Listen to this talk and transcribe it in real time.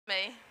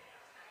Me.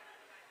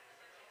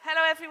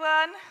 Hello,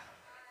 everyone.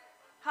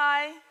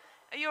 Hi.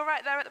 Are you all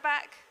right there at the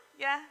back?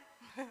 Yeah?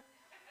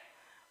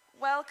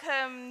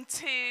 Welcome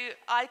to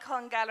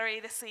Ikon Gallery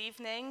this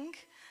evening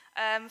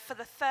for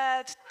the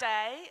third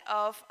day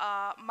of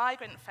our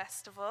Migrant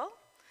Festival.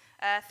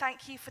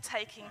 Thank you for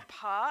taking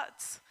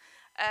part.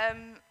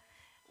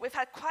 We've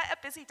had quite a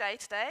busy day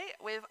today.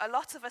 A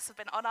lot of us have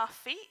been on our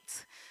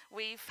feet.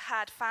 We've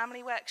had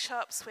family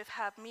workshops, we've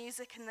had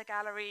music in the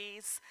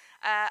galleries,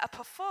 a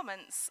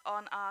performance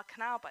on our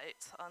canal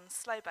boat, on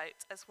Slow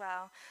Boat as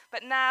well.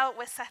 But now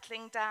we're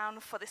settling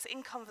down for this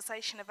In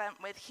Conversation event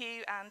with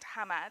Hew and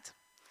Hammad.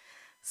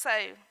 So,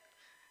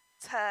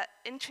 to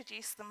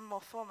introduce them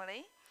more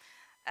formally,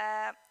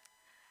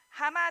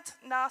 Hammad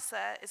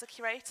Nasar is a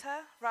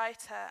curator,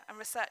 writer, and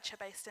researcher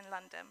based in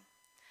London.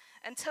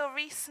 Until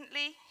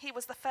recently, he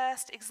was the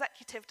first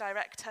executive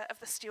director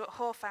of the Stuart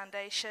Hall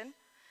Foundation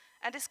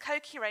and is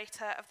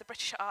co-curator of the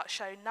British art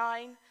show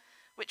 9,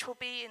 which will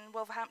be in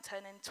Wolverhampton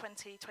in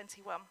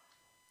 2021.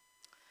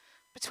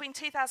 Between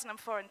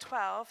 2004 and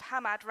 12,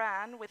 Hammad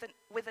ran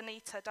with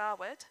Anita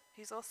Darwood,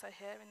 who's also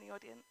here in the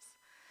audience,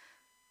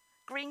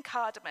 Green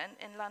Cardamom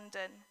in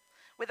London,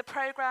 with a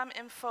programme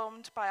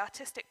informed by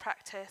artistic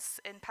practice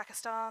in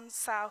Pakistan,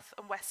 South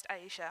and West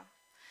Asia.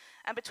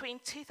 And between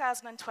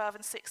 2012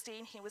 and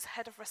 16, he was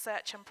head of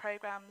research and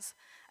programs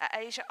at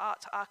Asia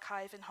Art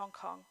Archive in Hong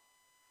Kong.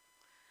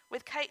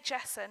 With Kate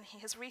Jesson, he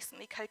has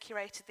recently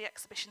co-curated the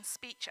exhibition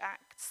Speech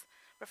Acts,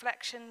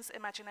 Reflections,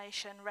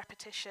 Imagination,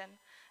 Repetition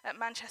at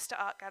Manchester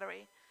Art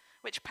Gallery,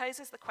 which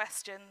poses the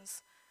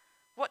questions,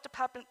 what do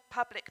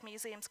public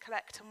museums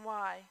collect and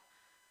why?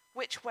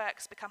 Which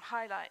works become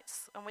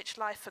highlights and which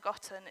lie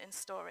forgotten in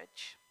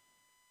storage?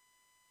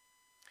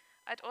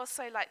 I'd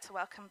also like to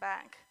welcome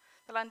back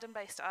the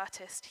London-based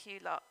artist Hew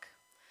Locke,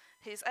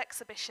 whose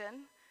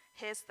exhibition,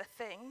 Here's the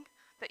Thing,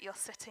 that you're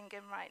sitting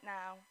in right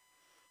now,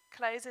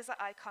 closes at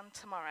Ikon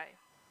tomorrow.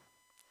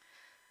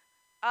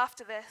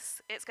 After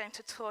this, it's going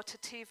to tour to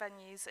 2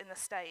 venues in the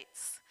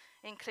States,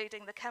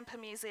 including the Kemper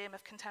Museum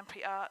of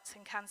Contemporary Art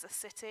in Kansas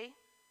City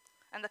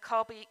and the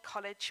Colby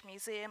College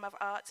Museum of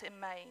Art in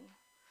Maine.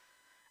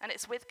 And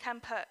it's with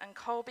Kemper and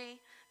Colby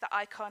that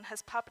Ikon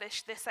has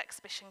published this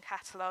exhibition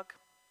catalogue.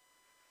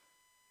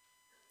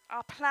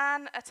 Our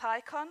plan at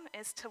Ikon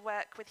is to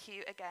work with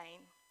Hew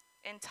again,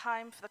 in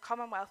time for the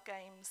Commonwealth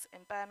Games in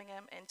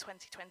Birmingham in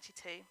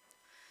 2022.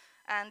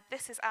 And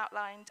this is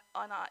outlined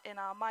in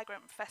our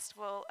Migrant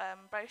Festival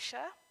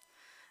brochure,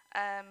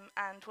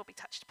 and will be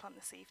touched upon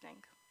this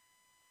evening.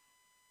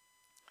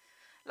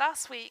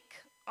 Last week,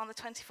 on the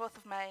 24th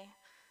of May,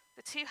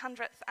 the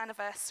 200th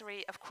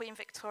anniversary of Queen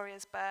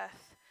Victoria's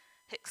birth,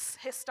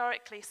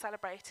 historically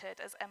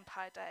celebrated as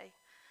Empire Day,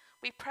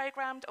 we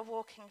programmed a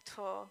walking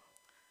tour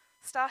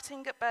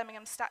starting at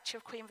Birmingham's statue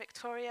of Queen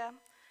Victoria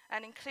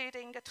and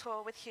including a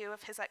tour with Hew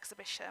of his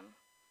exhibition.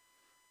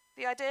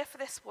 The idea for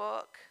this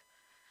walk,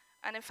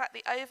 and in fact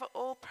the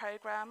overall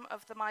programme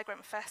of the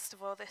Migrant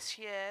Festival this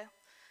year,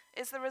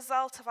 is the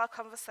result of our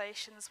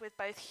conversations with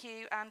both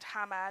Hew and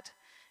Hammad,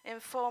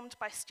 informed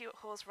by Stuart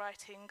Hall's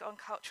writing on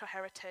cultural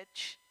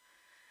heritage.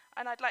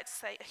 And I'd like to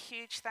say a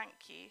huge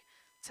thank you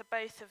to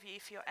both of you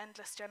for your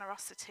endless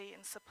generosity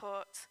and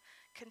support,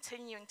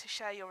 continuing to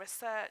share your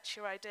research,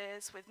 your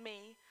ideas with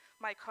me,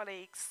 my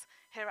colleagues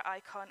here at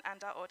Ikon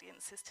and our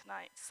audiences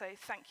tonight. So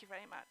thank you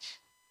very much.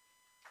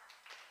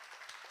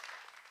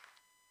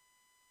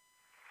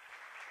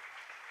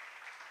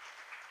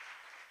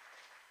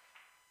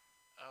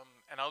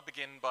 And I'll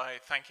begin by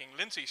thanking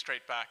Lindsay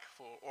straight back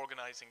for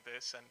organizing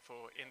this and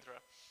for Indra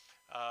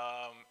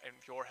and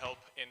your help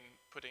in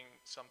putting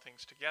some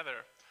things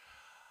together.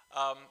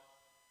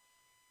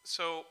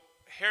 So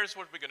here's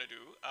what we're going to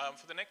do.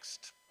 For the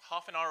next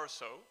half an hour or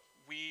so,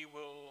 we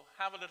will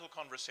have a little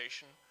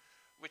conversation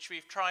which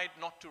we've tried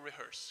not to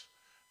rehearse.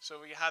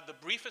 So we had the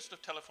briefest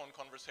of telephone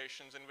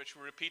conversations in which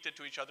we repeated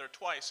to each other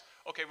twice,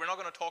 okay, we're not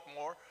going to talk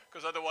more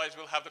because otherwise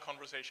we'll have the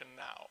conversation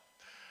now.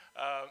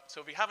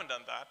 So we haven't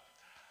done that.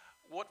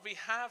 What we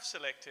have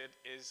selected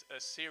is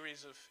a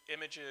series of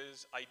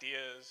images,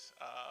 ideas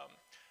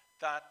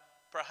that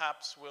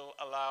perhaps will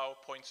allow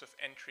points of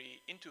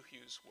entry into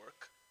Hew's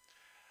work.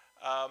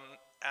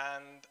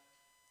 And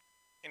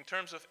in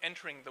terms of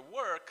entering the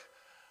work,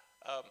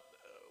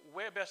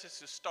 where best is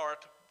to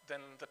start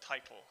than the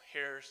title,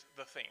 Here's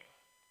the Thing.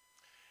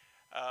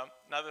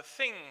 Now the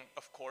thing,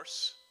 of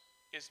course,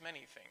 is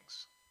many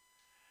things.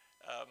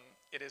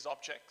 It is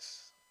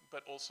objects,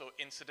 but also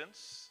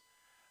incidents,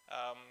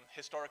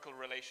 historical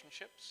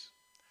relationships,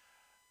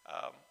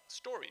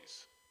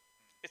 stories.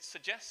 It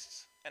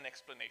suggests an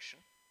explanation,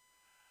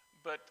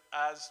 but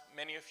as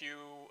many of you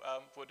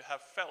would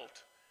have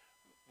felt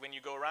when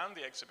you go around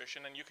the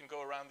exhibition, and you can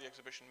go around the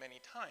exhibition many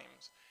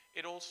times,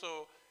 it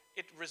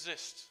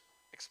resists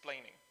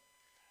explaining.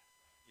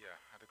 Yeah,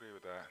 I'd agree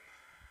with that.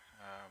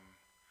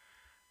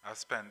 I've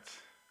spent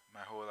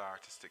my whole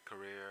artistic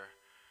career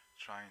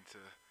trying to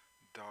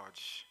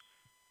dodge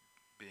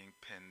being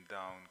pinned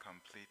down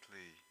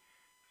completely,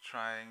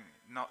 trying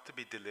not to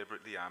be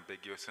deliberately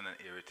ambiguous in an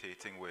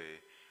irritating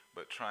way,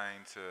 but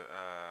trying to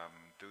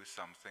do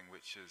something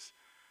which is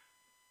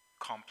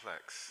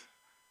complex.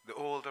 The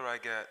older I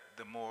get,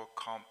 the more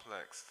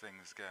complex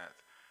things get.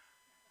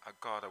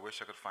 God, I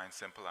wish I could find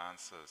simple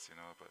answers, you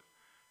know, but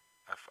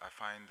I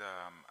find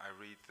I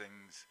read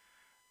things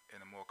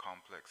in a more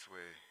complex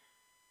way.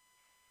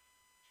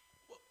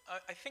 Well,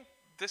 I think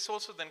this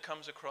also then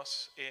comes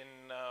across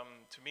in,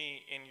 to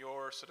me, in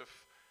your sort of,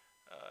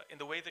 in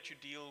the way that you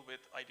deal with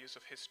ideas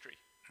of history.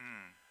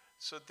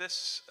 So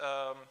this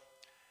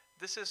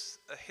is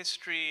a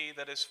history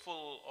that is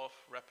full of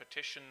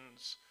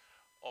repetitions,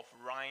 of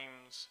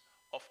rhymes,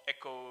 of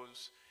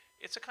echoes.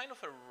 It's a kind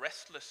of a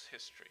restless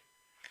history.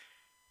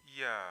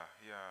 Yeah.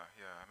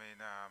 I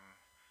mean,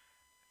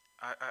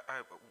 I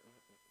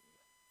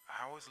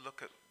always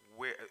look at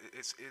where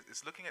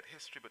it's looking at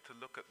history, but to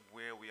look at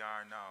where we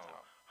are now.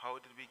 Oh. How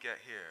did we get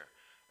here?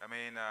 I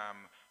mean,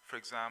 for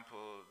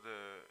example,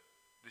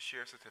 the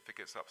share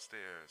certificates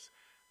upstairs.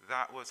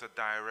 That was a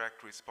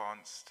direct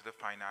response to the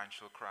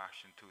financial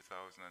crash in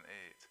 2008.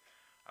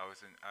 I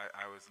was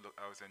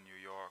in New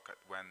York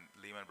when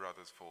Lehman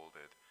Brothers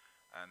folded,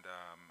 and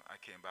I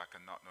came back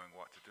and not knowing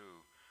what to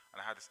do. And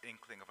I had this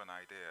inkling of an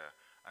idea,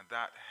 and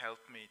that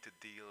helped me to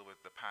deal with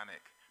the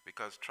panic.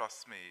 Because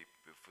trust me,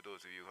 for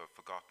those of you who have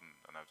forgotten,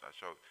 and I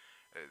showed,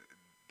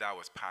 that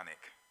was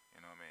panic.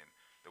 You know what I mean?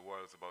 The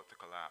world's about to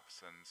collapse,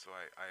 and so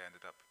I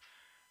ended up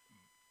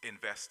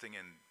investing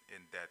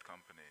in dead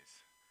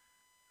companies,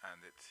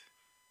 and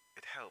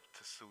it helped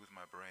to soothe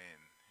my brain.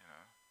 You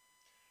know.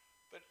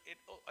 But it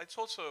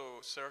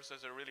also serves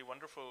as a really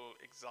wonderful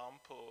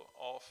example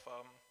of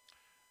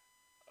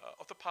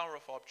the power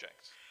of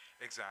objects.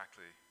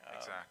 Exactly.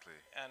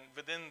 And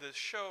within this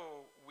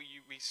show,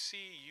 we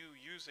see you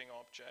using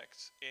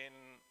objects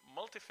in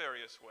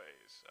multifarious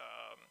ways.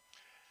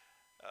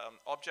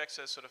 Objects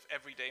as sort of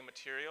everyday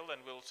material,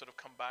 and we'll sort of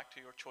come back to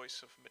your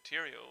choice of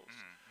materials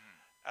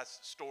as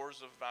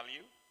stores of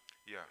value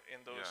in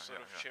those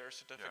sort of share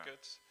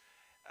certificates,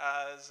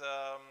 as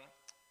a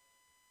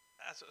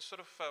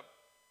sort of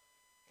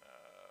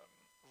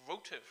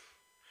votive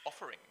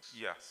offerings.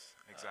 Yes,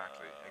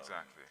 exactly.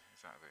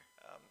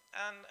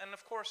 And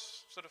of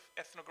course, sort of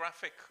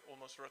ethnographic,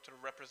 almost sort of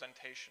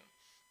representation.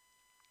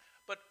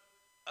 But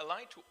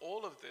allied to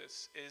all of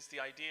this is the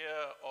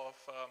idea of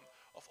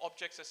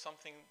objects as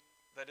something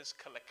that is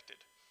collected.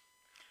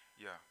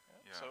 Yeah.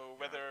 So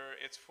whether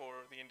it's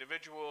for the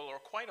individual, or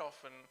quite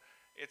often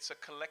it's a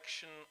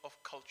collection of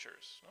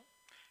cultures. No?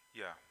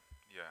 Yeah,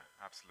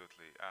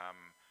 absolutely.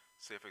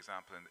 Say, for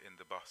example, in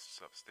the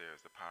busts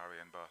upstairs, the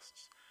Parian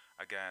busts,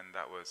 again,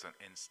 that was an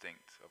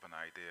instinct of an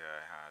idea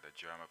I had, a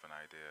germ of an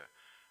idea,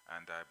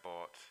 and I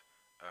bought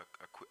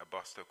a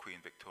bust of Queen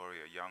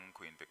Victoria, young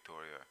Queen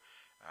Victoria.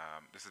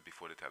 This is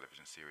before the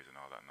television series and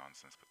all that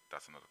nonsense, but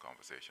that's another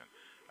conversation.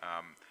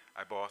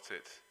 I bought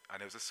it,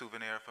 and it was a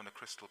souvenir from the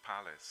Crystal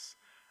Palace,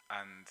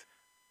 and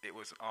it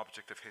was an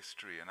object of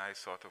history, and I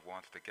sort of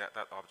wanted to get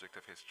that object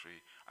of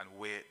history and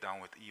weigh it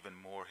down with even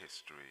more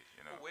history.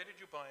 You know. Well, where did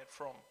you buy it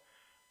from?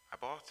 I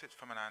bought it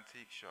from an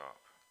antique shop.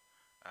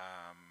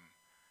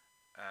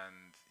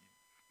 And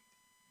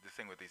the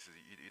thing with these is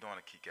you don't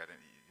want to keep getting,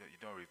 you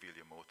don't reveal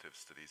your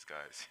motives to these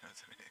guys. You know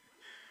what I mean?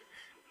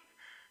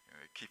 You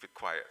know, keep it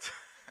quiet,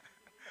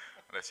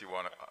 unless you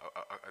want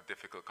a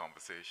difficult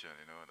conversation.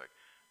 You know, like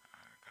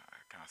I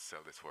can't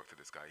sell this work to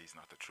this guy. He's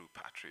not a true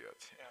patriot.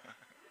 Yeah.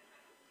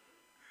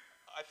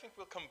 I think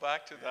we'll come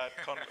back to that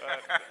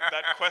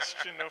that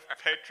question of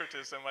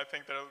patriotism. I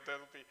think there'll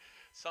be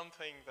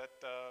something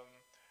that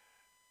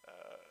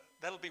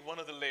that'll be one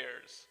of the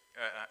layers.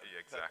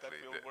 Exactly. That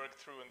we'll work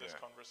through in this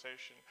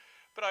conversation.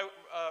 But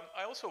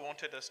I also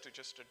wanted us to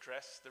just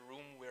address the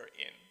room we're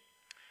in.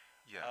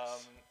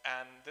 Yes.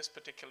 And this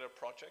particular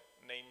project,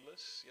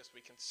 Nameless, yes, we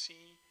can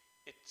see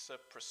it's a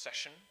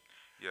procession.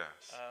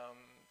 Yes.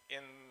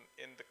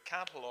 In the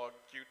catalog,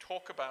 you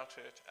talk about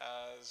it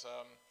as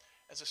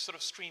a sort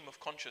of stream of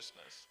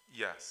consciousness.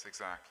 Yes,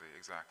 exactly.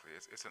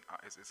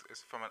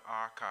 It's from an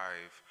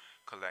archive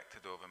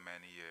collected over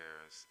many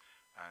years,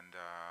 and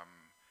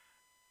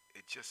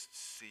it just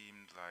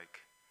seemed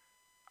like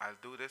I'll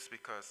do this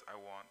because I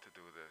want to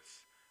do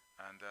this.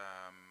 And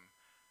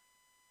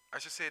I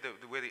should say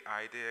the way the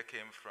idea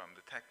came from,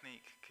 the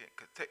technique,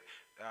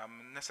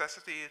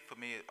 necessity for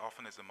me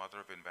often is the mother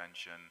of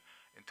invention.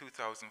 In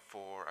 2004,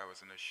 I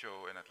was in a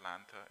show in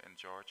Atlanta, in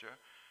Georgia,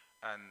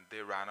 and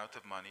they ran out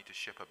of money to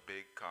ship a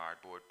big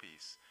cardboard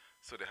piece.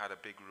 So they had a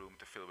big room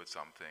to fill with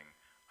something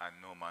and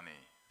no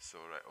money. So,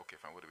 right, okay,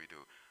 fine, what do we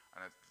do?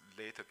 And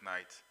late at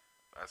night,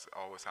 as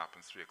always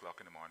happens, 3 o'clock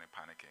in the morning,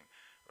 panicking,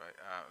 right?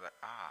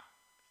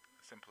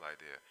 Simple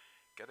idea.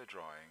 Get a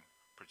drawing,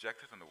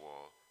 project it on the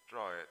wall,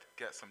 draw it,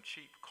 get some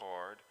cheap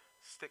cord,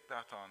 stick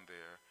that on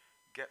there,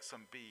 get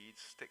some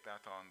beads, stick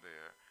that on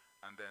there,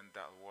 and then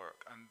that'll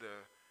work. And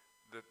the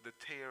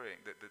tearing,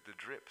 the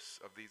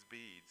drips of these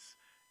beads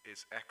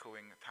is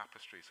echoing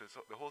tapestry. So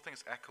the whole thing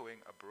is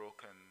echoing a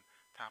broken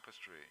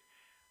tapestry.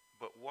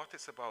 But what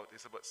it's about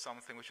is about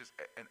something which is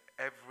an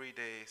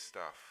everyday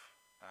stuff.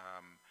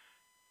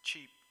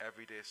 cheap,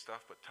 everyday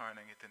stuff, but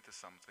turning it into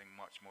something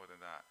much more than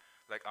that,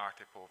 like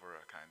arte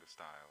povera kind of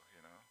style,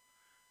 you know.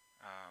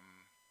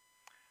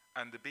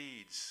 And the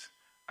beads,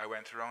 I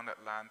went around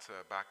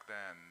Atlanta back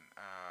then.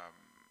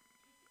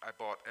 I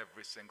bought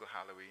every single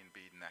Halloween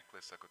bead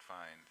necklace I could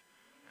find,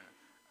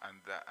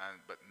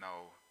 but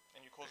no.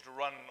 And you caused a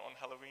run on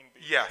Halloween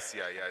beads. Yes,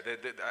 yeah.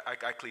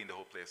 I cleaned the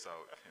whole place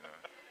out, you know.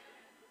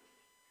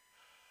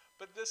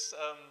 But this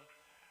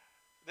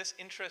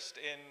interest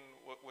in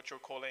what you're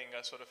calling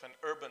a sort of an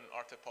urban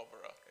arte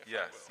povera, if I will.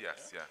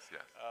 Yes.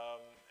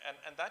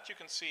 And that you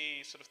can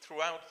see sort of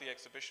throughout the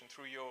exhibition,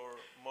 through your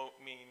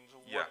means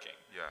of working.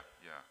 Yeah.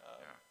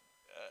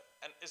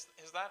 And is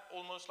that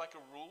almost like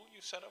a rule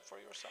you set up for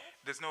yourself?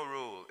 There's no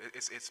rule.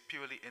 It's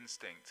purely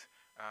instinct.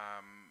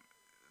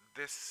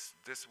 This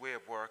way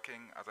of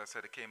working, as I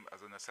said, it came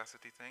as a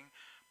necessity thing,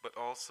 but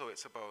also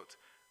it's about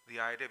the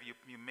idea of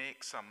you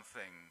make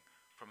something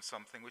from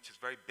something which is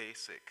very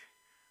basic,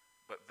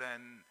 but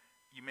then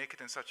you make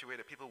it in such a way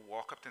that people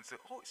walk up to and say,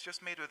 oh, it's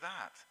just made with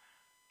that.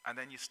 And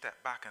then you step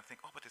back and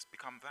think, oh, but it's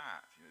become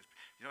that.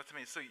 You know what I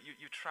mean? So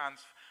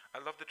I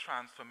love the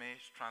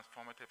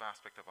transformative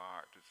aspect of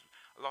art.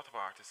 A lot of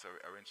artists are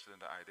interested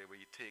in the idea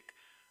where you take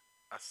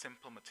a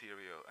simple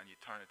material and you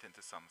turn it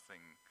into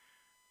something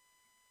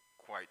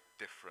quite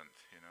different,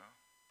 you know?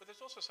 But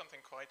there's also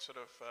something quite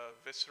sort of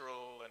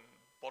visceral and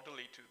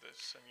bodily to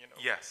this, and you know.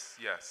 Yes.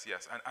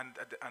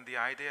 And the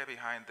idea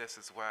behind this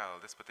as well,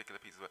 this particular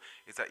piece as well,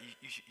 is that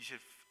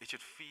it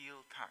should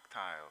feel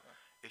tactile. Yeah.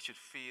 It should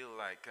feel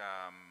like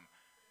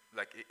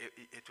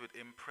it would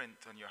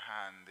imprint on your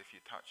hand if you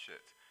touch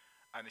it,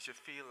 and it should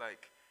feel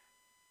like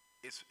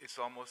it's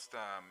almost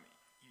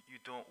you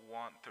don't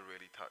want to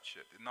really touch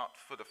it, not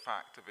for the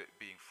fact of it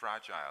being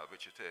fragile,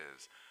 which it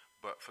is,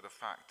 but for the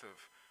fact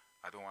of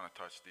I don't want to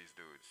touch these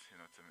dudes, you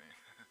know what I mean?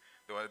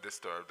 Don't want to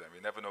disturb them.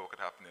 You never know what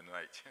could happen in the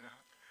night, you know?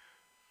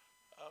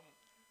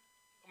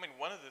 I mean,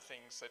 one of the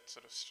things that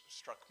sort of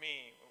struck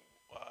me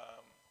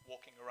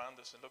walking around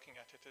this and looking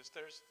at it is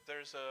there's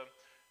a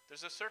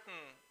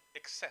certain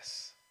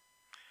excess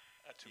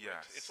to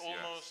it. It's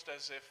almost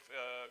as if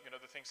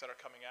the things that are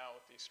coming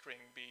out, these string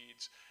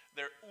beads,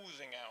 they're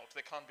oozing out.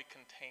 They can't be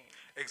contained.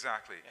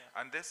 Exactly.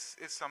 Yeah. And this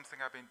is something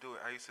I've been doing.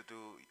 I used to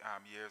do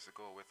years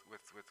ago with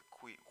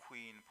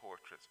queen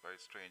portraits, very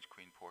strange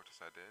queen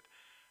portraits I did,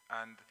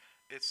 and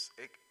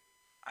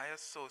I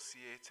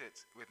associate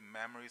it with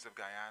memories of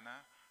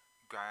Guyana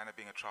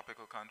being a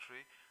tropical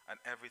country,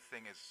 and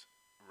everything is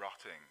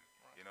rotting.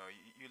 Right. You know,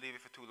 you leave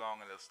it for too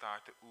long and it'll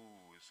start to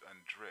ooze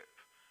and drip.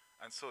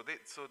 And so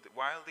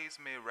while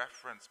these may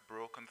reference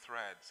broken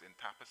threads in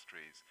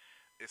tapestries,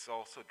 it's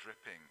also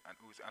dripping and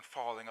oozing and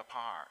falling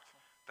apart.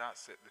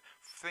 That's it.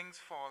 Things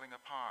falling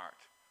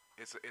apart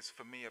is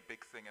for me a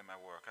big thing in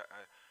my work.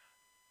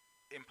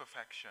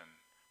 Imperfection,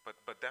 but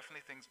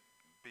definitely things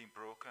being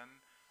broken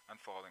and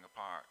falling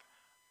apart.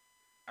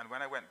 And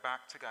when I went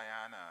back to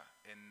Guyana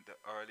in the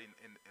early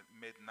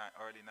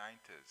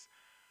 90s,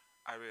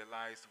 I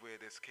realized where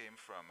this came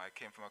from. I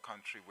came from a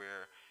country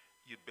where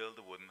you'd build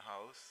a wooden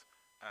house,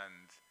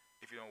 and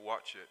if you don't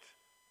watch it,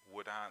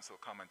 wood ants will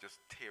come and just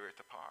tear it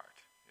apart,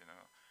 you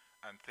know,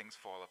 and things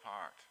fall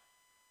apart.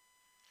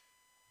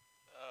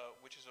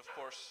 Which is, of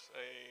course,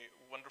 a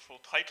wonderful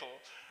title.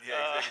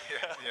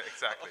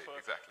 Exactly.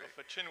 Of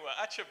a Chinua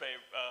Achebe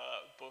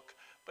book,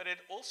 but it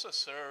also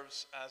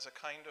serves as a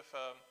kind of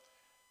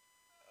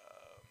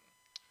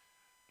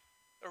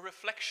a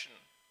reflection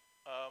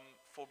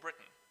for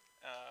Britain,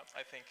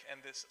 I think,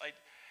 and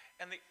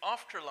the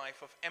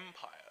afterlife of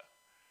empire,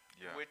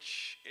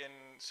 which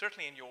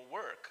certainly in your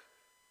work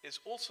is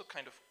also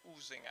kind of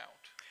oozing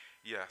out.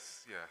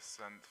 Yes,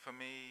 and for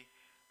me,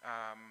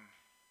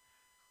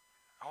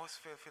 I always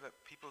feel that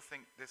people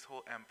think this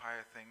whole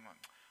empire thing,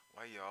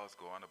 why you always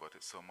go on about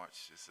it so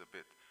much, is a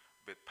bit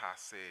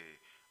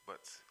passé,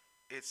 but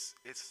it's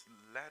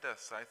led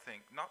us, I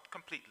think, not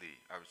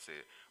completely, I would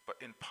say, but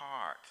in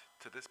part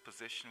to this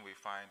position we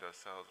find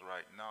ourselves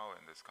right now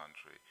in this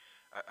country.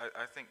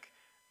 I think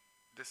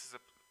this is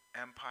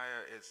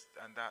empire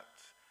and that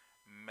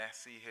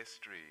messy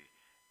history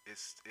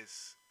is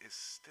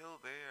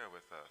still there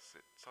with us.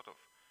 It sort of.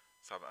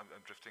 So I'm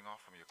drifting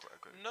off from you.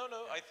 No.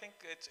 Yeah. I think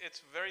it's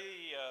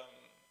very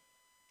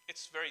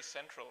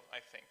central.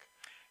 I think.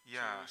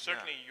 Yeah. To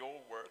certainly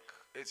your work.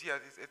 It's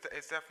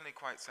definitely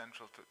quite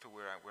central to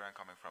where I'm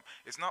coming from.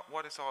 It's not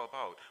what it's all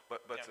about,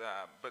 but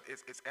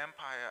it's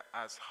empire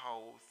as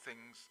how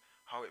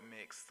it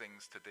makes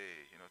things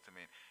today. You know what I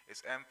mean?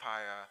 It's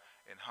empire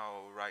in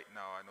how right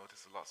now I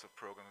notice lots of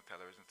programs on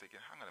television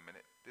thinking, hang on a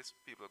minute, these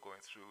people are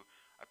going through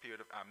a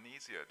period of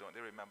amnesia. Don't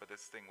they remember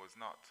this thing was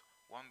not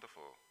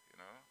wonderful?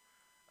 You know.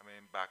 I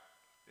mean, back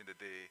in the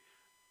day,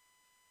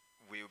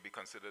 we would be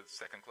considered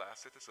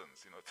second-class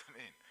citizens, you know what I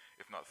mean?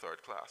 If not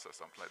third class or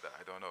something like that,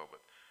 I don't know.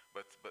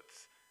 But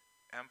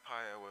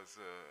empire was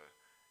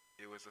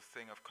a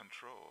thing of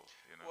control,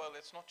 you know? Well,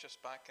 it's not just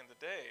back in the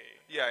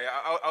day. Yeah,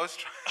 I was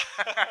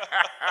trying.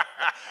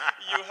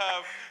 You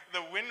have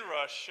the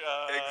Windrush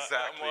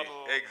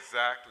model.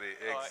 Exactly.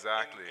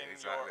 In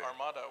your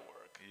Armada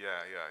work.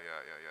 Yeah.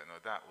 No,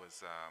 that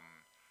was,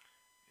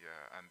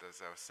 yeah, and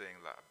as I was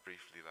saying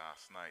briefly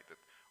last night, that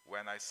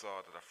when I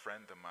saw that a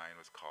friend of mine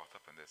was caught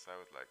up in this, I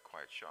was like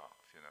quite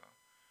shocked,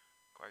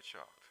 quite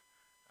shocked.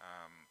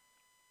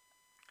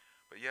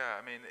 But yeah,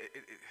 I mean,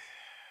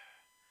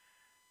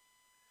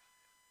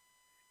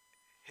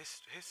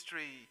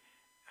 history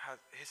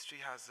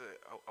has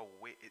a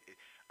way.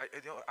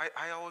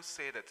 I always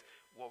say that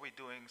what we're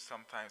doing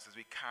sometimes is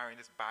we carrying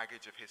this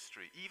baggage of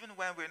history, even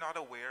when we're not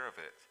aware of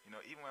it.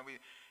 Even when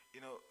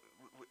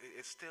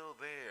it's still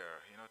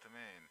there. You know what I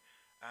mean?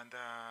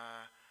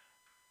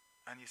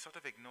 And you sort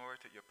of ignore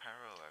it at your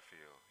peril. I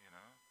feel.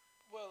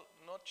 Well,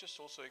 not just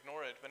also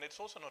ignore it, but it's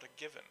also not a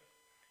given.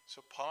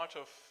 So part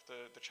of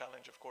the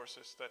challenge, of course,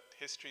 is that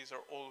histories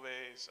are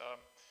always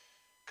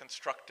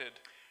constructed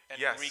and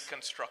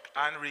reconstructed.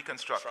 And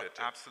reconstructed.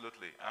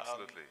 Absolutely.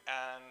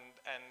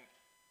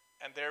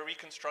 And they're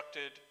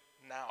reconstructed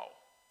now.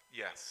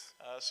 Yes.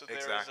 So there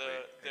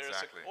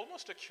is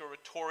almost a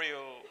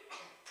curatorial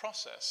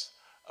process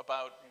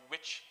about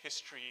which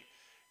history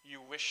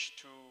you wish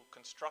to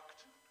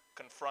construct,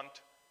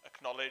 confront,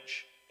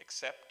 acknowledge,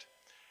 accept.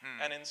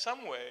 And in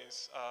some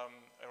ways,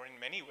 or in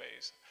many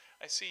ways,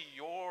 I see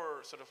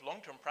your sort of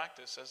long-term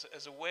practice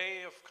as a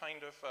way of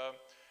kind of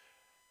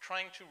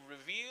trying to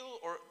reveal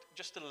or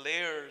just the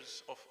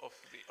layers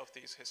of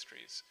these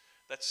histories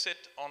that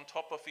sit on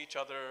top of each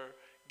other,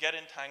 get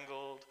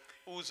entangled,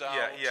 ooze out.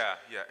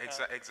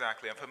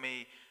 Exactly. And for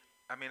me,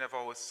 I mean, I've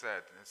always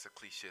said, and it's a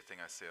cliche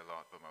thing I say a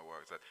lot with my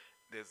works, that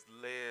there's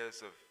layers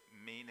of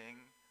meaning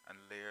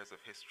and layers of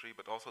history,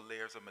 but also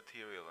layers of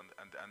material, and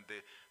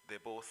they're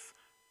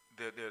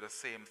the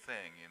same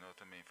thing, you know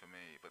what I mean, for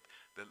me. But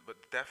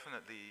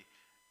definitely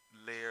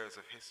layers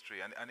of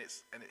history, and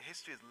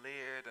history is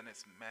layered and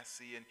it's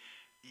messy, and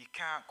you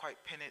can't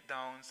quite pin it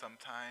down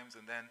sometimes,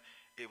 and then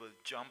it will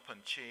jump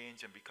and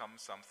change and become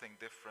something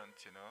different,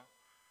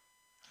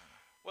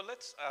 Well,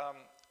 let's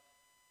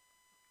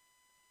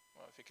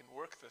if you can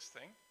work this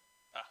thing.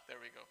 There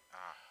we go.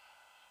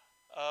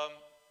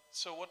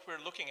 So what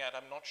we're looking at,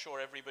 I'm not sure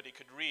everybody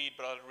could read,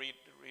 but I'll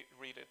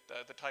read it,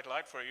 the title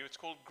out for you. It's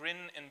called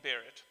Grin and Bear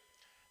It,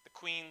 The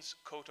Queen's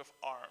Coat of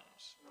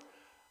Arms.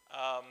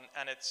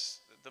 And it's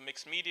the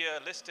mixed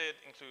media listed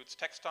includes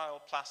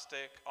textile,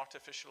 plastic,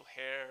 artificial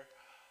hair.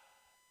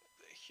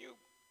 Hew,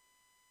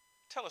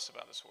 tell us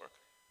about this work.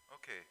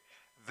 Okay.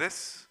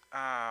 This,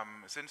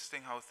 it's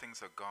interesting how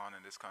things are gone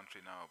in this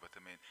country now, but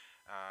I mean,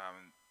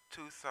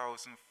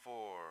 2004,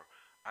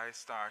 I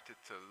started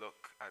to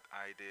look at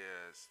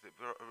ideas,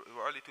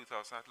 early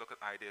 2000s, I look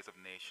at ideas of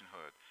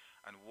nationhood,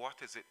 and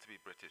what is it to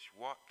be British?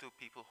 What do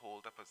people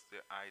hold up as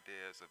their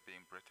ideas of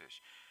being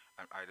British,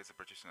 and ideas of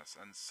Britishness?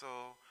 And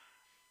so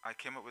I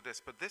came up with this,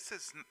 but this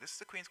is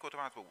the Queen's Coat of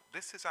Arms, but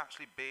this is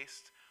actually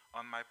based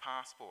on my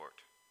passport,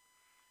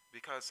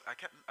 because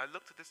I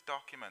looked at this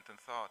document and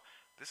thought,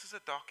 this is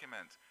a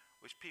document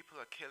which people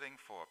are killing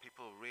for,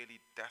 people really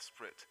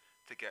desperate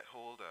to get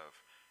hold of.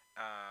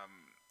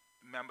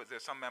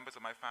 There's some members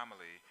of my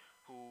family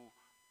who,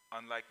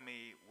 unlike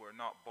me, were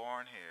not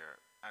born here,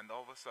 and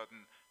all of a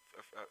sudden,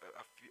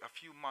 a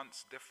few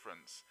months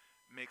difference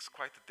makes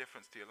quite a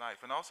difference to your life.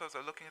 And also, as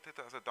I'm looking at it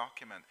as a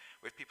document,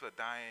 where people are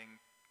dying,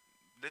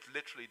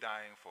 literally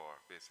dying for,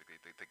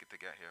 basically, to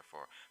get here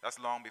for. That's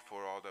long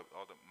before all the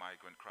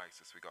migrant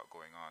crisis we got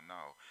going on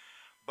now.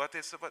 But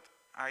it's about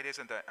ideas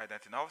and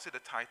identity. And obviously,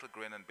 the title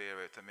 "Grin and Bear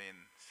It," I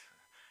mean,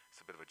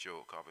 it's a bit of a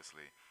joke,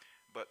 obviously,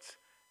 but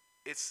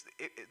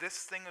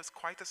this thing is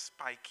quite a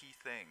spiky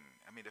thing.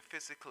 I mean,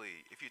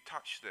 physically, if you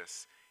touch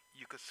this,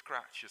 you could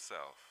scratch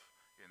yourself,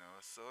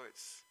 so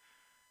it's,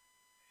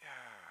 yeah.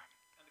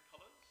 And the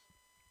colors?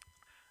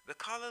 The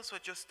colors were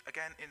just,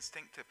 again,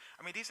 instinctive.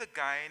 I mean, these are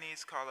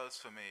Guyanese colors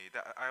for me.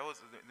 I always,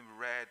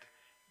 red,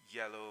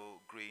 yellow,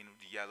 green,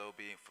 yellow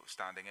being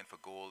standing in for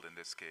gold in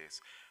this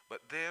case.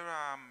 But they're,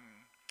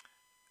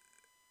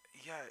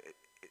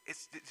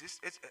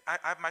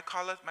 my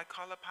color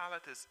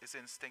palette is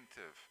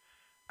instinctive.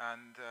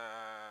 And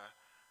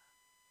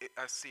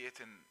I see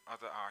it in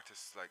other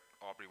artists like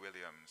Aubrey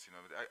Williams.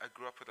 I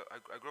grew up with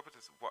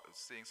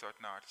seeing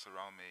certain artists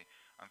around me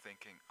and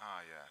thinking,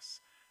 yes,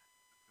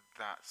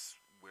 that's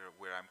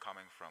where I'm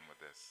coming from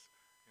with this,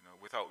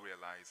 without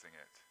realizing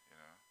it.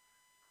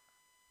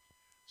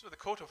 So the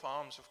coat of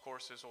arms, of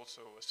course, is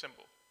also a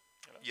symbol.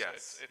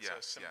 Yes, so it's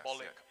a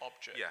symbolic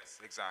object.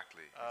 Yes,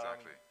 exactly.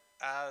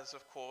 As,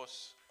 of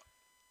course,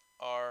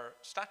 are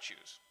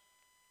statues.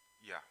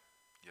 Yeah.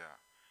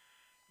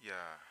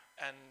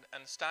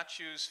 And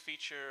statues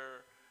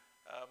feature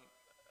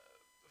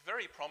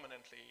very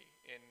prominently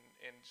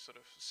in sort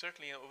of,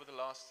 certainly over the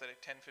last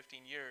 10,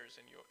 15 years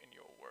in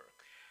your work.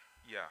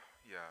 Yeah.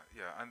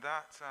 And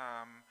that,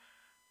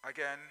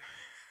 again,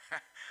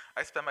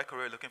 I spent my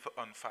career looking for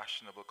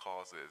unfashionable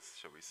causes,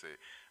 shall we say,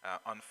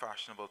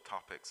 unfashionable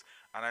topics.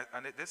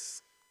 And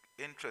this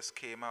interest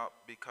came up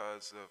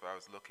because I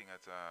was looking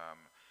at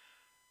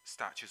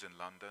statues in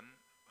London,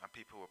 and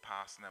people were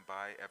passing them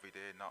by every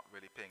day, not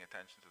really paying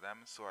attention to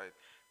them. So I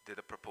did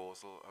a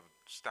proposal of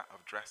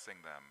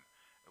dressing them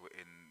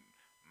in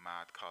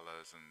mad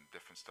colors and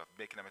different stuff,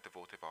 making them into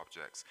votive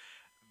objects.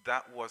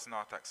 That was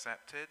not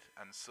accepted,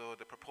 and so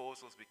the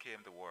proposals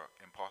became the work,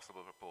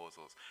 impossible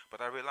proposals.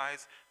 But I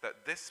realized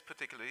that these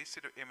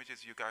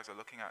images you guys are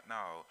looking at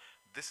now,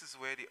 this is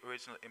where the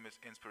original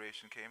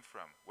inspiration came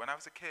from. When I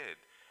was a kid,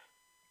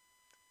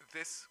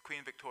 this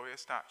Queen Victoria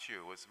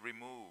statue was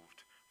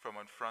removed from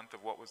in front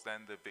of what was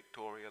then the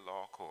Victoria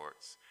Law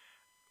Courts,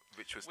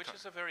 which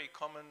is a very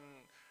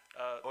common.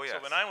 Oh, yes.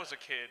 So when I was a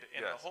kid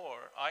in Yes.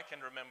 Lahore, I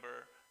can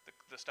remember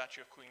the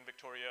statue of Queen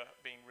Victoria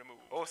being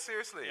removed. Oh,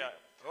 seriously? Yeah.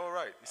 All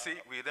right. You see,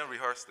 we didn't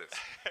rehearse this.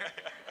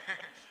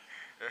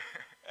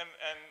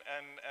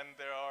 And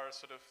there are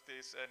sort of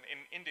these, and in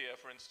India,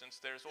 for instance,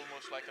 there's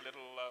almost like a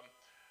little,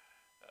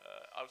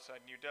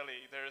 outside New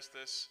Delhi, there's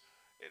this,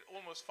 it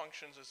almost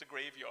functions as a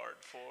graveyard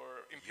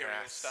for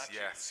imperial statues.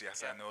 Yes,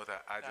 Yeah. I know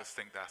that. I just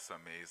think that's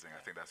amazing.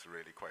 I think that's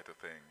really quite a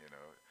thing, you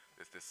know.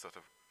 It's this sort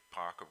of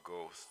park of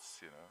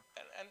ghosts, you know.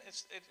 And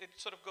it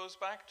sort of goes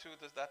back to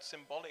that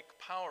symbolic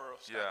power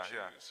of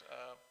statues.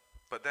 Yeah.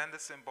 But then the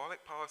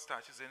symbolic power of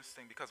statues is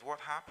interesting because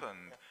what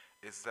happened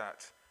is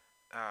that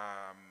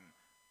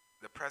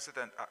the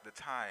president at the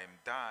time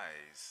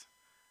dies,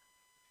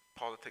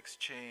 politics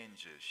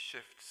changes,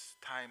 shifts,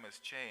 time has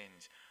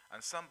changed,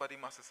 and somebody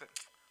must have said,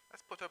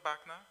 let's put her back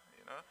now,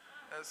 you know.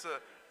 And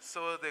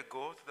so they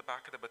go to the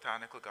back of the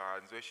botanical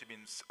gardens where she'd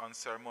been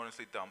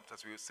unceremoniously dumped,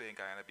 as we were saying,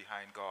 Guyana,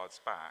 behind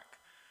God's back,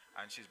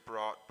 and she's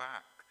brought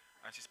back,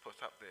 and she's put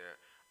up there.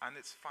 And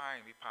it's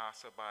fine, we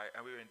pass her by,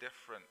 and we're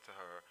indifferent to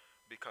her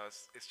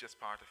because it's just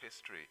part of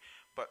history.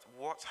 But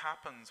what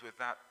happens with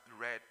that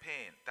red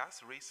paint,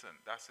 that's recent,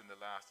 that's in the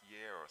last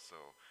year or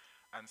so.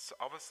 And so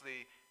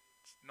obviously,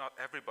 not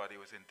everybody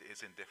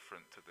is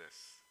indifferent to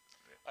this.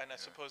 And I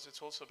suppose it's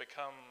also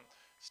become,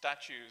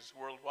 statues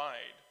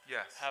worldwide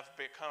have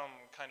become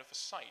kind of a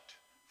site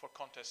for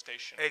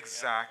contestation.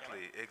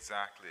 Exactly,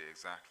 exactly,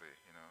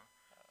 you know.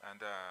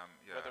 And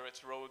whether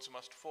it's Rhodes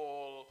Must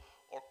Fall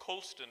or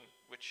Colston,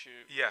 which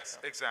you... Yes,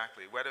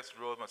 exactly. Whether it's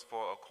Rhodes Must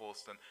Fall or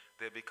Colston,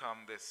 they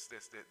become this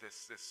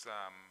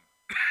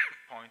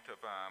point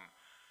of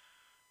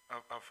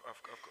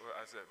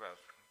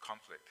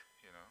conflict,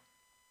 you know.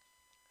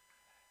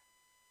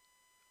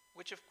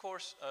 Which, of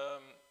course...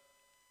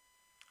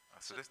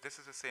 so this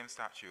is the same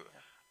statue,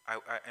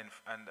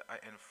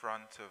 in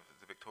front of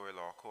the Victoria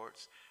Law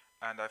Courts,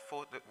 and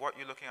what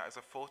you're looking at is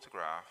a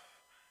photograph,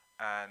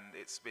 and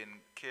it's been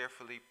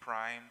carefully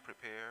primed,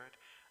 prepared,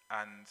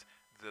 and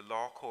the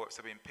law courts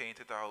have been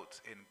painted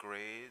out in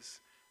greys,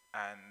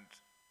 and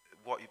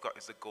what you've got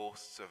is the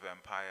ghosts of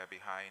empire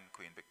behind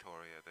Queen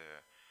Victoria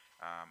there,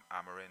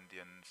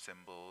 Amerindian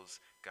symbols,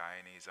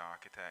 Guyanese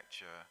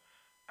architecture,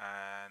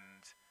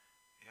 and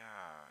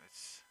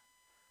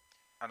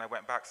and I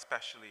went back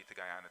specially to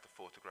Guyana to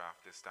photograph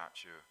this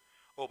statue.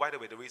 Oh, by the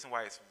way, the reason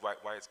why it's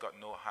got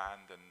no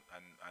hand and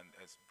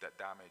is that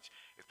damage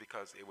is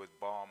because it was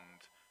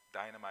bombed,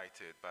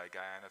 dynamited by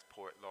Guyana's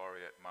Poet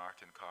Laureate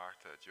Martin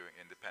Carter during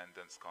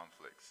independence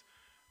conflicts.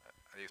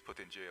 And he was put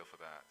in jail for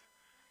that.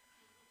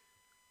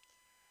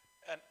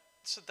 And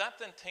so that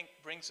then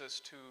brings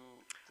us to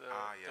the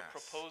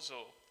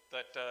proposal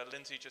that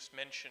Lindsay just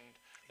mentioned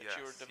that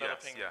you're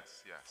developing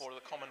for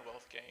the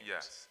Commonwealth Games.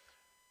 Yes.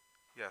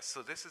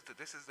 So this is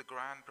the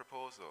grand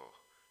proposal.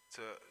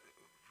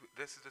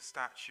 This is the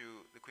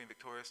statue, the Queen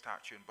Victoria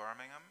statue in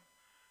Birmingham,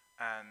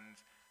 and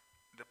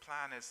the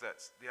plan is that,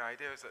 the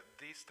idea is that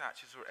these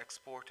statues were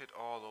exported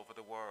all over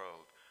the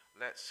world.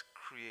 Let's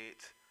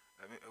create,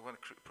 I want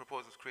to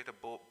propose is create a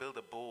boat,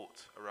 build a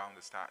boat around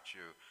the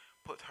statue,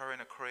 put her in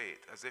a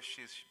crate as if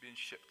she's been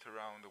shipped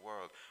around the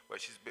world,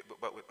 but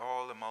with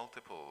all the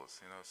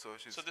multiples, you know. So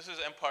this is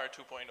Empire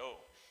 2.0.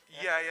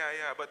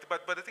 Yeah. But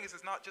the thing is,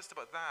 it's not just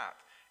about that.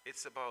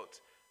 It's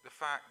about the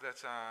fact that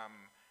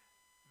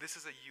this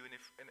is a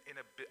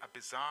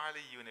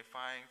bizarrely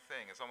unifying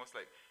thing. It's almost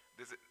like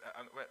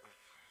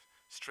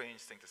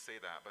strange thing to say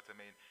that, but I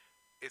mean,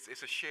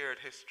 it's a shared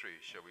history,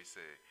 shall we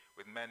say,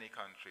 with many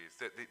countries.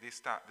 This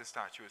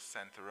statue is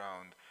sent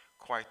around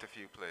quite a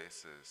few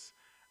places,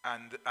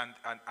 and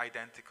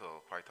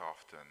identical quite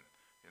often,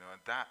 you know,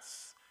 and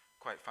that's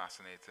quite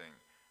fascinating.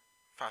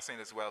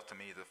 Fascinating as well to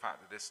me, the fact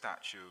that this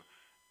statue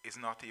is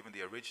not even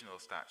the original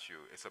statue.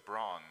 It's a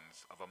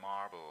bronze of a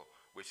marble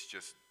which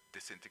just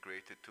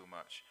disintegrated too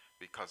much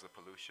because of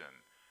pollution.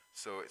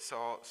 So it's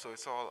all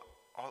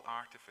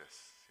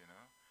artifice, you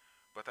know.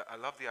 But I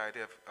love the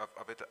idea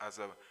of it as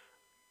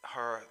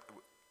her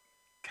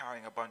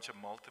carrying a bunch of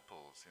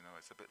multiples, you know.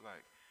 It's a bit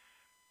like,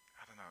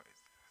 I don't know,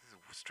 it's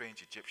a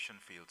strange Egyptian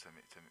feel to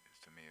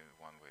me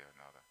one way or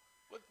another.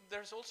 Well,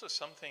 there's also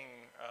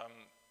something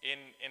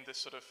in this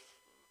sort of,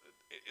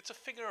 it's a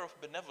figure of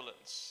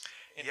benevolence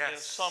in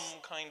some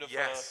kind of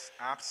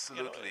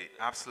absolutely,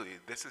 absolutely.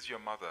 This is your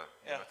mother,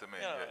 you know what I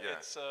mean?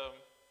 It's,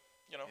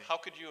 you know, how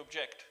could you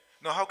object?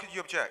 No, how could you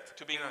object?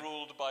 To being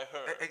ruled by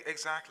her.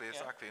 Exactly.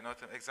 You know,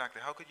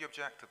 exactly. How could you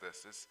object to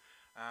this? It's,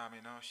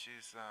 you know,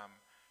 she's,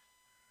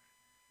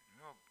 you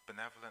know,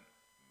 benevolent,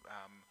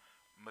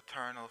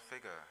 maternal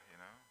figure, you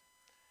know.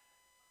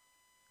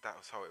 That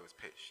was how it was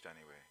pitched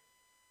anyway.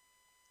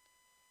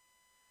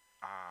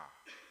 Ah,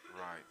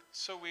 right.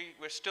 So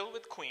we're still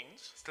with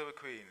queens. Still with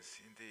queens,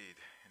 indeed,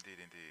 indeed,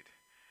 indeed.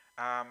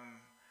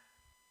 Um,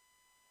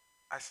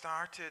 I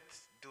started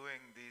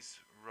doing these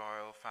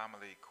royal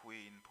family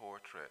queen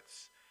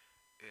portraits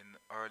in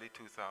early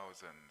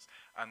 2000s.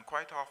 And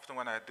quite often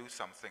when I do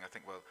something, I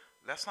think, well,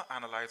 let's not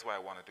analyze why I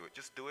want to do it.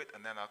 Just do it,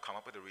 and then I'll come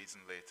up with a reason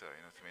later.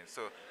 You know what I mean?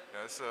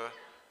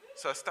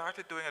 So I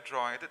started doing a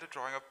drawing. I did a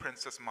drawing of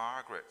Princess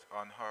Margaret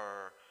on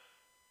her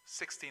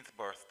 16th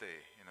birthday.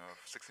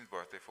 16th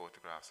birthday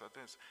photograph. So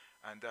this,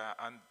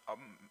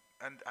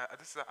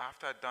 this is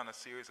after I'd done a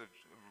series of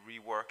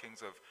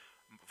reworkings of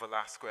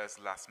Velasquez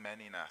Las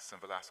Meninas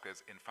and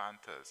Velasquez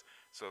Infantas.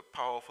 So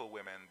powerful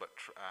women, but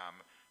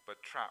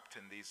trapped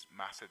in these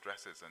massive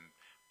dresses and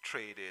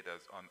traded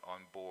as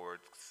on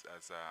boards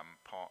as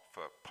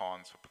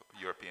pawns for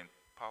European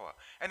power.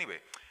 Anyway,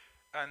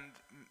 and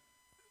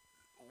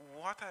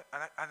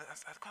I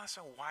kind of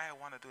saw why I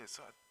want to do it.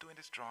 So I was doing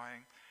this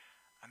drawing,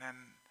 and then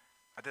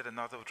I did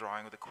another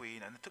drawing of the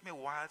Queen, and it took me a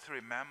while to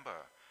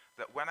remember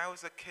that when I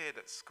was a kid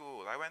at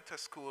school, I went to a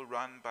school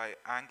run by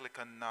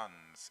Anglican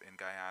nuns in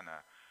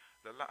Guyana.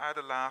 I had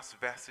the last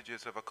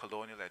vestiges of a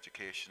colonial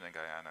education in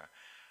Guyana.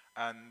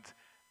 And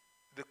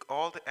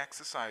all the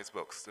exercise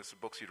books, the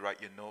books you'd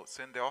write your notes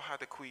in, they all had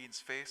the Queen's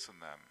face on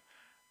them.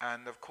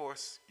 And of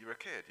course, you're a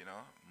kid,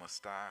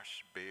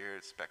 mustache,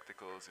 beard,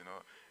 spectacles,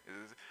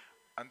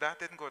 and that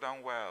didn't go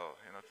down well,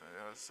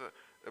 so,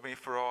 I mean,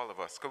 for all of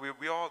us, because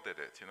we all did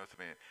it, you know what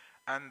I mean?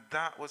 And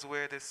that was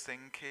where this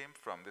thing came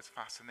from, this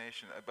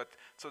fascination. But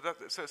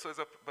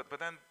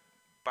then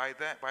by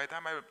the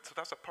time so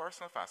that's a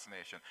personal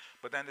fascination.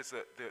 But then there's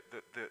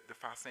the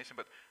fascination,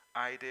 but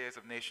ideas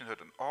of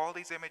nationhood and all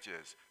these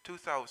images,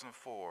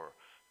 2004,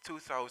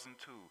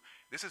 2002.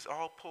 This is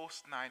all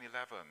post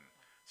 9/11.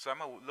 So I'm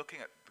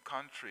looking at the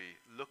country,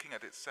 looking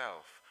at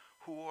itself.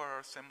 Who are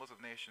our symbols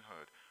of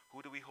nationhood?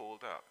 Who do we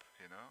hold up?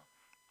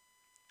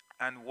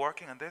 And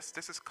working on this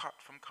is cut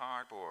from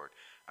cardboard.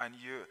 And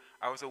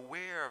I was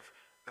aware of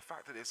the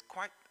fact that it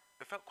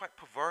felt quite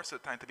perverse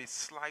at the time to be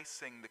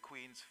slicing the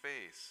Queen's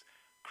face,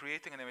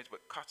 creating an image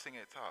but cutting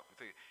it up.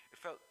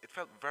 It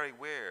felt very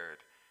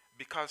weird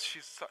because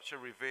she's such a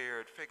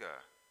revered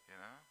figure,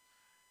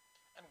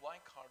 And why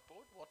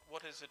cardboard?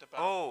 What is it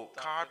about? Oh,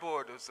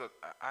 cardboard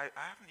I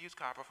haven't used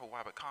cardboard for a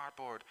while, but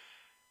cardboard,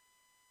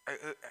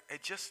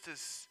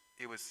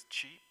 it was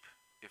cheap,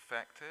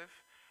 effective,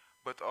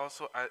 but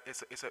also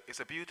it's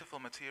a beautiful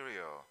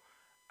material.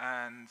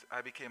 And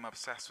I became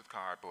obsessed with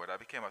cardboard. I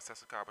became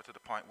obsessed with cardboard to the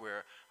point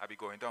where I'd be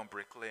going down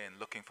Brick Lane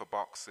looking for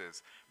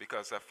boxes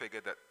because I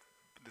figured that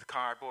the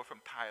cardboard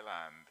from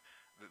Thailand,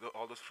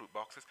 all those fruit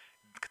boxes,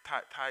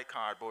 Thai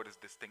cardboard is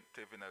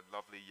distinctive in a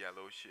lovely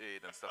yellow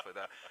shade and stuff like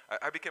that.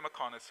 I became a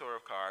connoisseur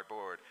of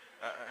cardboard.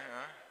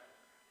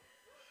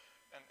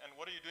 And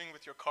what are you doing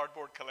with your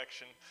cardboard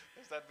collection?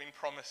 Is that being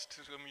promised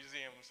to a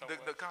museum somewhere?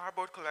 The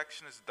cardboard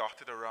collection is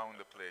dotted around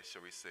the place,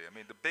 shall we say. I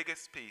mean, the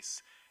biggest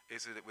piece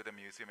is with a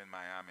museum in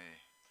Miami.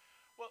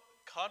 Well,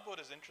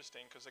 cardboard is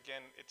interesting because,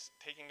 again, it's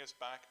taking us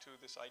back to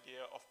this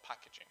idea of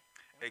packaging.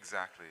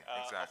 Exactly.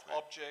 Of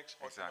objects,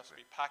 how they must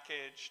be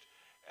packaged.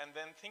 And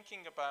then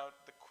thinking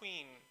about the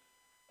Queen,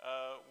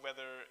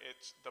 whether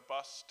it's the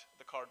bust,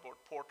 the cardboard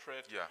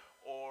portrait,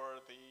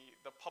 or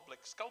the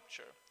public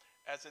sculpture,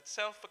 as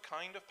itself a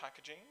kind of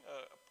packaging,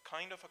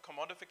 kind of a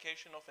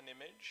commodification of an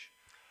image.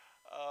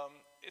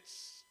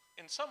 It's,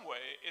 in some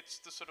way,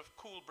 it's the sort of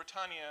cool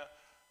Britannia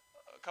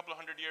a couple of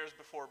hundred years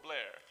before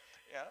Blair.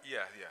 Yeah.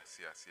 Yes.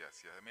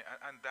 I mean,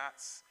 and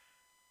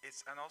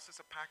also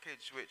it's a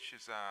package which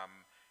is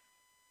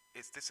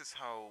this is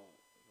how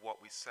what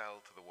we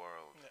sell to the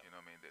world. Yeah. You know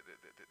what I mean?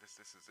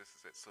 This is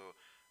it. So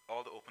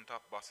all the open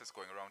top buses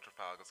going around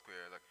Trafalgar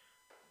Square, like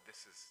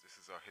this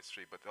is our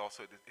history, but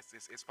also it's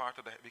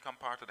become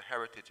part of the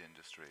heritage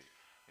industry.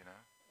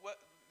 Well,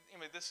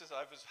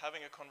 I was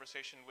having a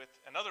conversation with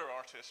another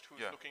artist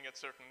who's looking at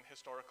certain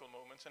historical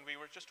moments, and we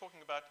were just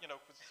talking about,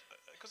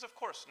 because of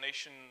course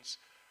nations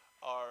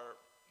are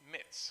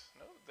myths,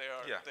 no? They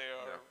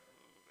are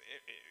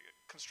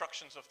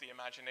constructions of the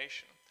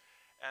imagination,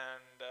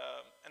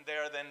 and they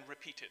are then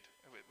repeated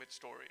with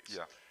stories.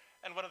 Yeah.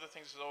 And one of the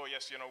things is,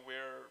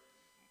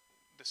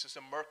 this is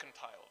a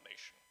mercantile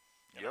nation.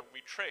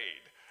 We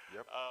trade.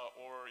 Yep.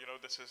 Or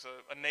this is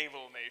a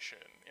naval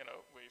nation.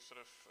 We sort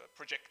of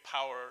project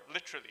power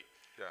literally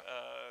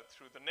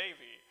through the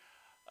navy.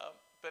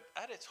 But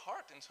at its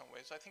heart, in some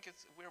ways, I think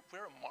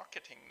we're a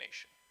marketing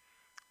nation.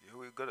 Yeah,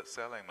 we're good at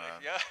selling,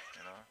 man. Yeah.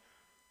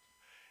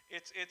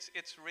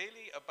 It's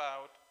really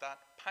about that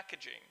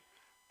packaging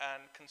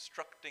and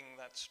constructing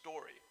that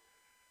story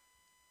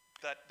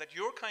that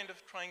you're kind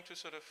of trying to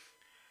sort of.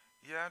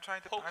 Yeah, I'm trying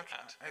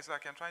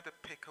to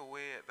pick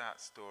away at that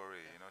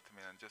story, you know what I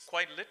mean, and just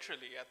quite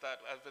literally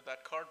with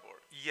that cardboard.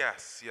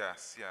 Yes,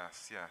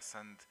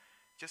 and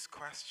just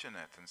question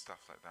it and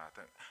stuff like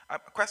that. I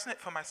question it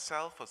for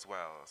myself as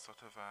well,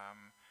 sort of.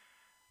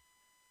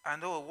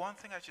 And one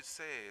thing I should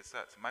say is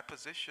that my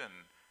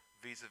position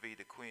vis-a-vis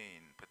the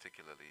Queen,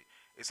 particularly,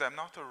 is I'm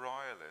not a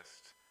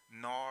royalist,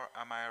 nor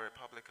am I a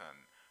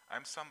Republican.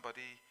 I'm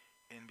somebody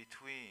in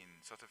between,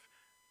 sort of,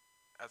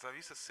 as I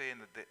used to say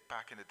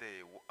back in the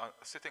day,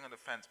 sitting on the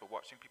fence but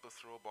watching people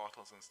throw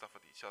bottles and stuff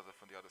at each other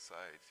from the other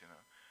side, you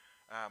know.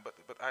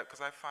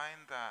 Because I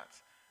find that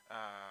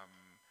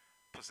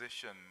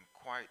position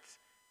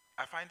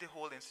I find the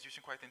whole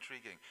institution quite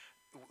intriguing.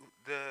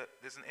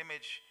 There's an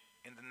image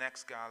in the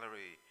next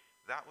gallery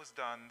that was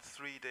done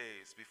 3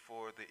 days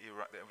before of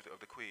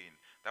the Queen.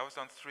 That was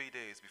done 3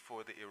 days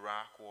before the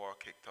Iraq War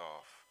kicked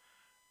off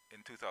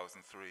in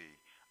 2003.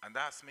 And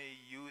that's me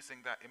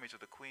using that image of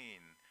the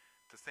Queen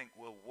to think,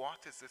 well,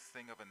 what is this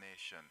thing of a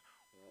nation?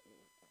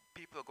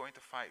 People are going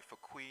to fight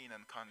for Queen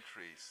and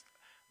countries.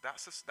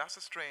 That's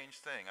a strange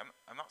thing.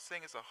 I'm not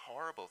saying it's a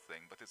horrible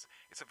thing, but it's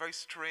a very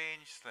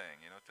strange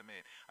thing, you know, to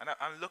me. And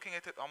I'm looking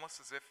at it almost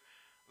as if,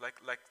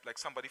 like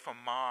somebody from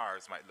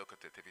Mars might look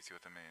at it, if you see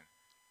what I mean.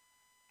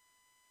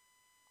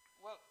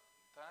 Well,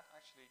 that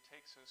actually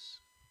takes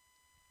us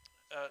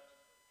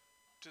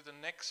to the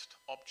next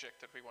object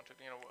that we wanted.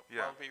 You know,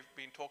 while we've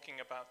been talking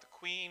about the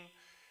Queen,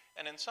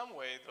 and in some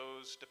way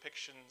those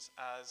depictions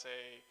as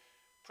a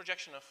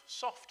projection of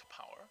soft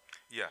power.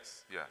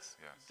 Yes, yes,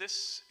 yes.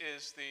 This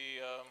is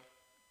the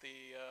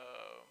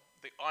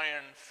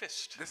iron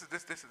fist. This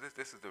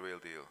is the real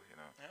deal, you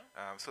know.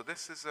 Yeah? So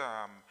this is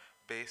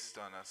based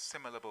on a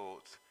similar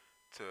boat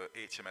to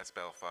HMS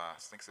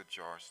Belfast. I think it's a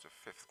George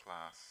V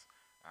class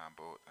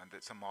boat, and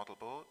it's a model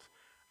boat,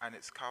 and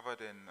it's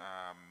covered in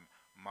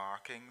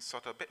markings,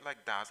 sort of a bit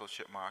like dazzle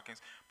ship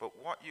markings, but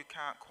what you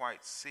can't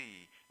quite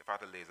see, if I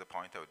had a laser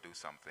pointer I would do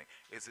something,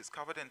 is it's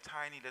covered in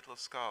tiny little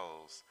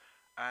skulls,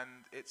 and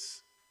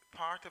it's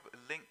part of,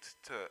 linked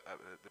to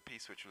the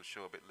piece which we'll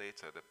show a bit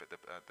later,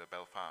 the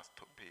Belfast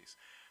piece,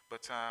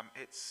 but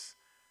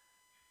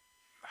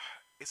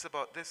it's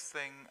about this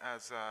thing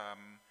as,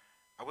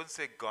 I wouldn't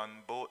say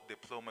gunboat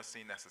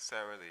diplomacy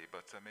necessarily,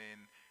 but I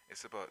mean,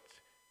 it's about,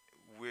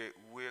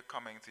 we're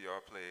coming to your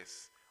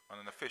place on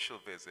an official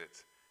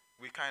visit.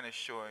 We're kind of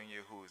showing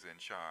you who's in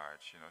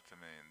charge, you know what I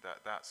mean?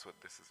 That's what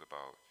this is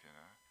about, you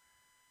know?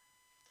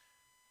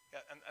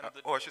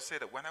 Yeah, or I should say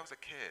that when I was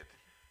a kid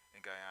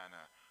in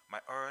Guyana,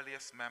 my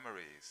earliest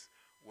memories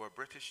were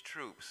British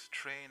troops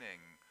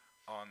training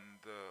on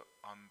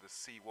the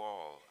sea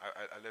wall.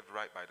 I lived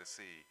right by the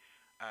sea,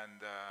 and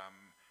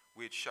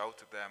we'd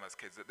shout at them as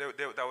kids.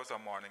 That was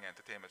our morning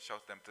entertainment.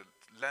 Shout at them to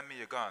lend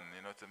me your gun,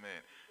 you know what I mean?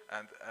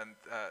 And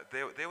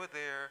they were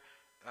there.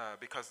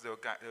 Because there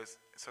was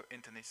sort of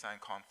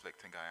internecine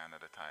conflict in Guyana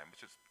at the time,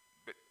 which is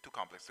a bit too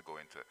complex to go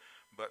into,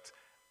 but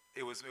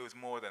it was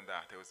more than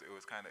that. It was a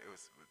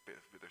bit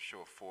of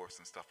show of force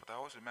and stuff. But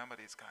I always remember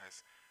these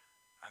guys,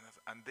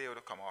 and they would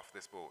have come off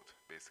this boat,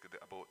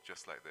 basically a boat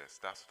just like this.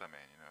 That's what I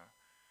mean, you know.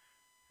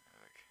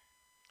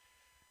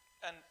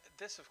 And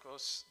this, of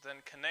course,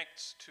 then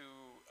connects to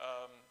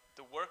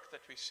the work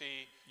that we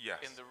see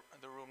in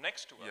the room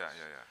next to us.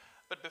 Yeah.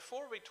 But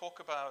before we talk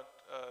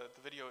about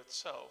the video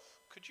itself,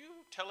 could you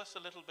tell us a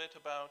little bit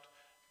about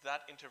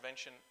that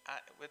intervention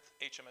with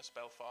HMS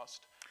Belfast?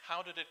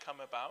 How did it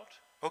come about?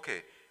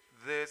 Okay,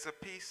 there's a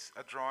piece,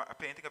 a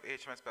painting of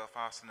HMS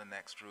Belfast in the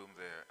next room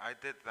there. I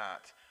did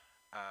that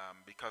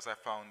because I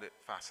found it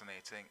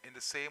fascinating. In the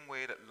same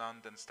way that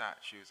London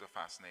statues are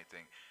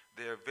fascinating,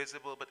 they're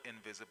visible but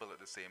invisible at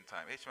the same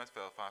time. HMS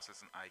Belfast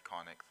is an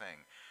iconic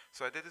thing.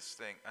 So I did this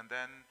thing, and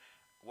then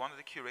one of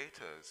the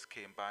curators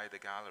came by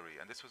the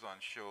gallery, and this was on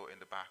show in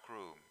the back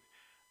room,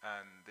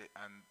 and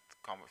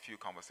a few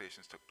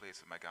conversations took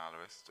place with my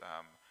gallerist,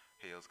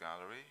 Hale's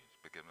Gallery.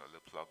 But give him a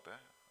little plug there,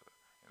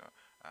 you know.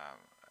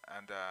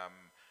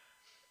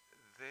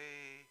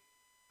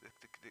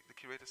 The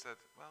curator said,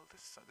 well,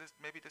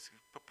 maybe this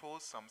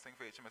propose something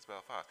for HMS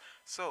Belfast.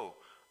 So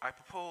I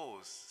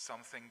proposed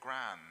something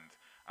grand.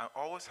 And it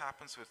always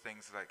happens with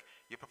things like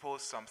you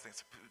propose something,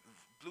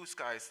 blue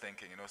skies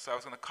thinking, you know. So I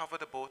was going to cover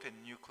the boat in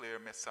nuclear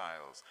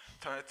missiles,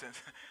 turn it in,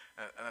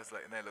 and I was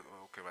like, and they look,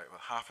 okay, right, well,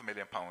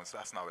 £500,000,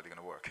 that's not really going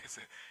to work.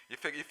 You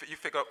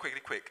figure out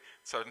quick,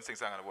 certain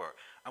things aren't going to work.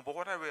 But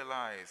what I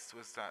realized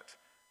was that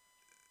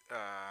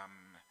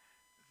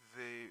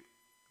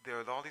there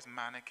were all these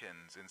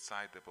mannequins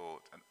inside the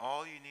boat, and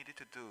all you needed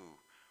to do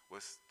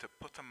was to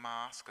put a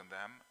mask on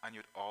them, and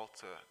you'd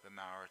alter the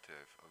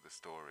narrative of the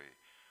story.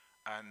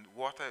 And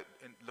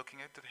in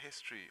looking at the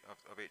history of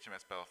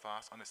HMS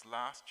Belfast, on its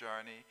last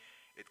journey,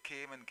 it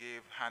came and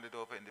handed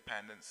over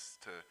independence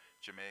to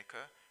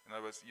Jamaica. In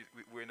other words,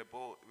 we're in a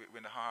boat, we're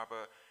in the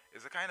harbor.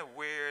 It's a kind of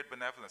weird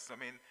benevolence. I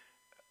mean,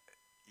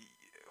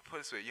 put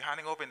it this way, you're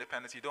handing over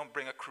independence, you don't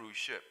bring a cruise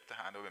ship to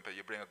hand over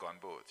independence, you bring a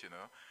gunboat, you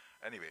know.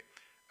 Anyway,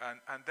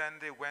 and then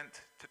they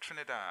went to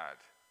Trinidad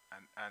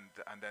and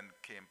then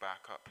came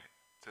back up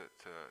to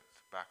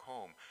back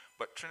home.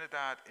 But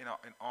Trinidad in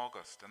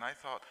August, and I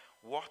thought,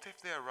 what if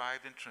they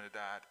arrived in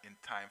Trinidad in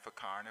time for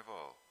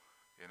Carnival,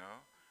 you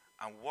know?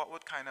 And what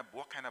kind of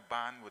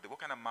band what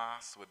kind of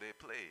mass would they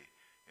play,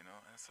 you know?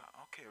 And I thought,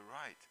 okay,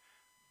 right,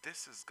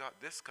 this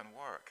can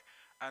work.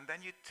 And then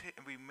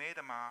we made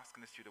a mask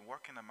in the studio,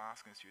 working a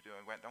mask in the studio,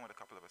 and went down with a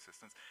couple of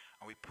assistants,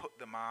 and we put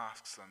the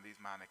masks on these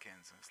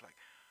mannequins, and it's like,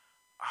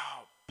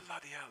 oh,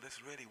 bloody hell, this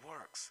really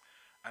works.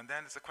 And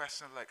then it's a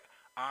question of like,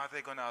 are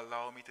they going to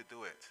allow me to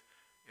do it?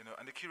 You know,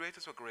 and the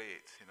curators were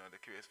great, you know, the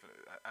curators,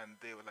 and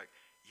they were like,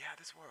 yeah,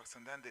 this works.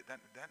 And then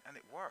and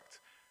it worked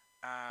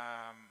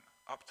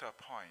up to a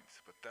point,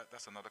 but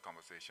that's another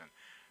conversation.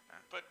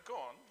 But go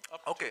on.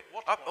 Okay,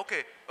 what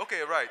point?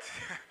 okay, right.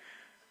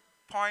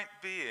 Point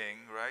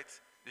being, right,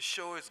 the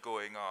show is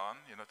going on,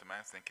 you know, the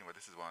man's thinking, well,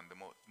 this is one of the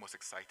most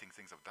exciting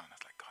things I've done. I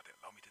was like, God, they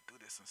allow me to do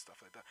this and stuff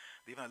like that.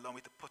 They even allow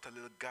me to put a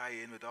little guy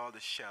in with all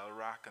the shell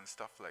rack and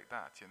stuff like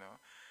that, you know.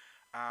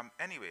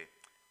 Anyway,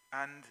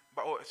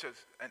 so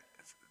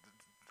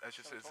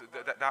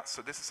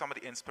this is some of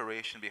the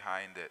inspiration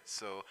behind it.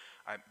 So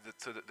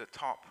the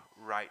top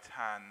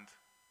right-hand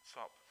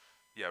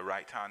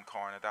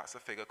corner, that's a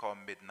figure called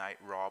Midnight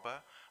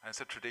Robber, and it's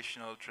a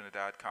traditional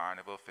Trinidad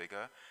carnival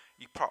figure.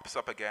 He pops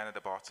up again at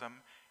the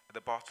bottom. At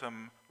the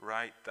bottom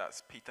right,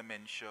 that's Peter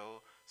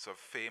Minshall, so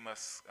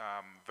famous,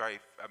 very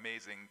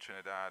amazing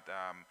Trinidad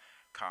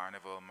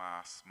carnival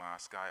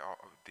mask guy or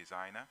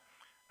designer.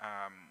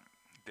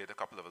 Did a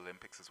couple of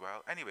Olympics as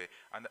well. Anyway,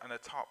 and the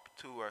top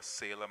two are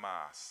sailor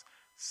masks.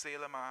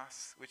 Sailor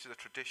masks, which is a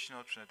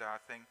traditional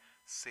Trinidad thing,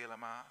 sailor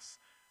masks.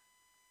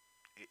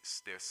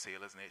 There's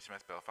sailors in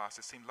HMS Belfast.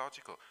 It seemed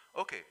logical.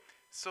 Okay,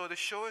 so the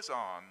show is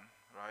on,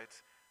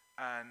 right?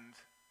 And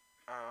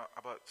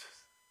about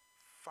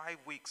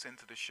 5 weeks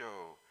into the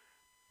show,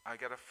 I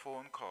get a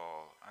phone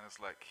call, and it's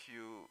like,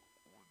 Hew,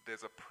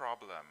 there's a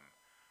problem.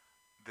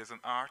 There's an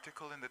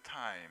article in the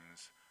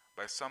Times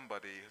by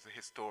somebody who's a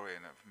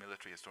historian, a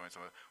military historian,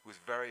 someone who's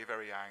very,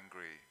 very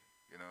angry,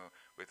 you know,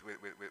 with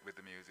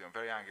the museum,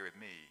 very angry with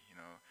me, you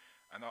know.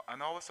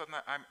 And all of a sudden,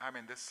 I'm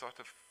in this sort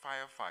of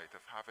firefight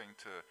of having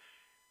to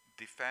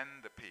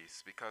defend the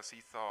piece because he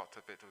thought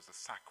of it as a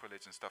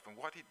sacrilege and stuff. And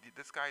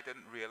this guy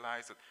didn't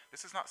realize that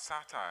this is not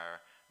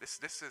satire.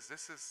 This is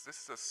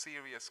a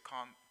serious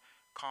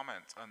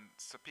comment on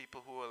some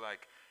people who are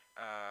like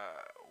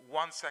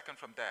 1 second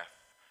from death.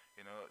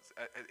 You know,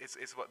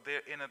 it's what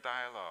they're in a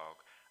dialogue,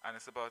 and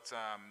it's about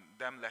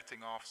them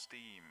letting off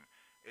steam.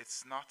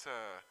 It's not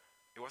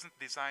it wasn't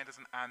designed as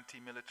an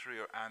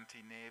anti-military or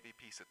anti-navy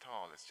piece at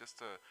all. It's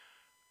just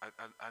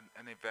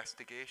an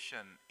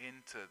investigation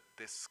into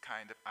this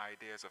kind of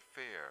ideas of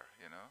fear,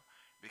 you know,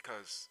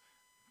 because,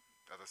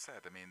 as I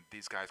said, I mean,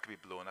 these guys could be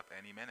blown up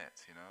any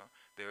minute, you know.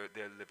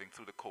 They're living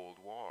through the Cold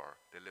War.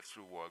 They lived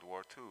through World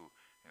War II,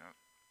 you know.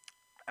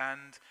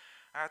 And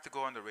I had to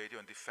go on the radio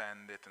and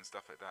defend it and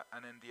stuff like that.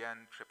 And in the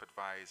end,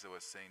 TripAdvisor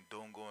was saying,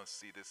 don't go and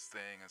see this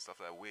thing and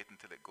stuff like that. Wait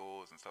until it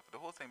goes and stuff. The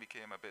whole thing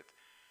became a bit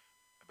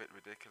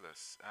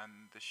ridiculous.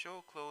 And the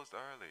show closed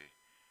early,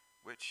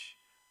 which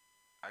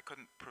I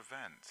couldn't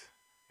prevent,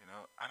 you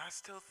know. And I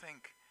still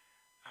think,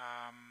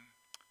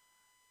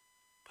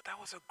 but that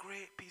was a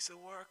great piece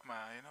of work,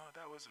 man. You know,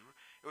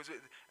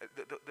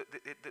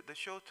 the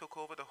show took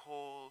over the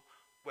whole.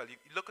 Well, you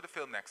look at the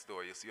film next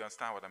door. You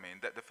understand what I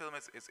mean. The film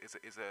is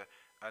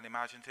an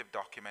imaginative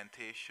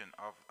documentation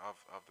of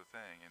the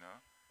thing, you know.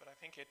 But I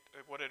think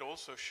what it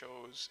also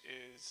shows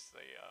is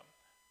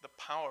the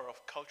power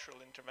of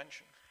cultural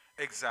intervention.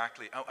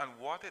 Exactly, and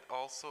what it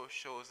also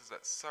shows is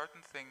that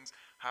certain things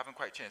haven't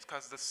quite changed,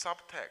 because the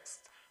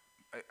subtext,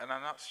 and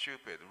I'm not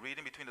stupid,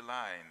 reading between the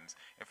lines.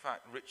 In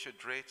fact, Richard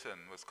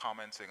Drayton was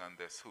commenting on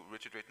this.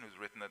 Richard Drayton, who's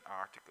written an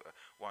article,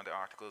 one of the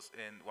articles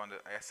in one of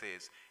the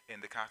essays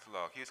in the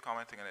catalogue. He was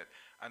commenting on it,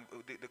 and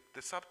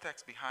the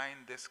subtext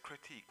behind this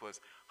critique was,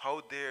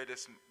 how dare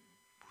this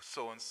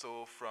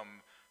so-and-so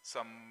from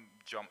some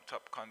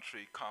jumped-up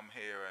country come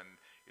here and,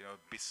 you know,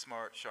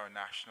 besmirch our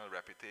national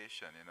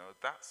reputation, you know.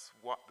 That's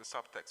what the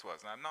subtext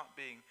was. And I'm not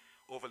being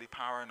overly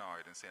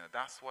paranoid in saying that.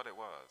 That's what it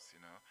was,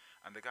 you know.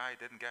 And the guy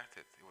didn't get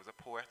it. It was a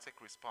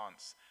poetic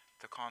response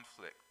to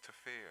conflict, to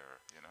fear,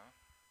 you know.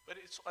 But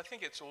I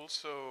think it's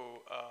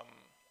also a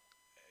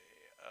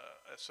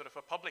sort of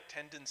a public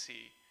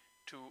tendency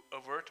to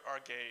avert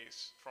our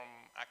gaze from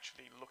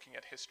actually looking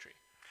at history.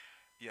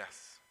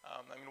 Yes.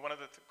 I mean, one of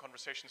the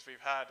conversations we've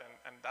had,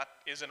 and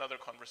that is another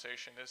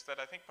conversation, is that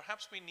I think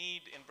perhaps we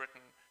need in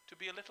Britain to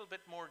be a little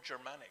bit more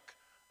Germanic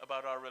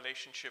about our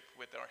relationship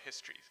with our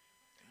history.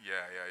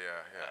 Yeah.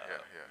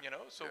 You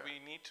know, so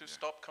we need to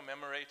stop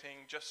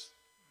commemorating just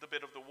the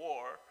bit of the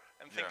war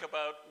and think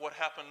about what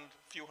happened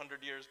a few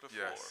hundred years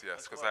before.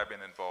 Yes, because I've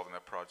been involved in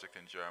a project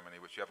in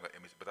Germany, which you haven't got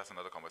images, but that's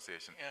another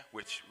conversation,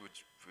 which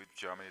with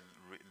Germany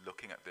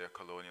looking at their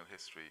colonial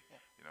history,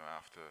 you know,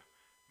 after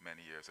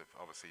many years of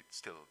obviously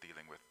still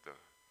dealing with the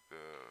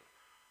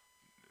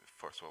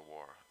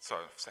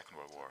Second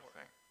World War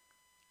thing.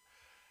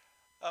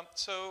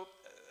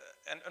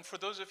 And for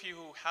those of you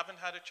who haven't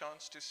had a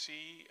chance to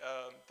see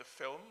the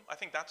film, I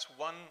think that's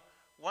one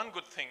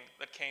good thing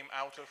that came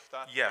out of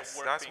that. Yes,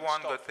 that's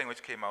one good thing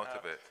which came out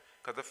of it,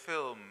 because the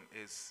film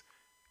is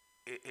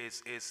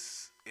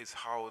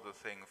how the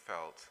thing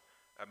felt.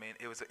 I mean,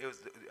 it was.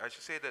 I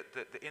should say that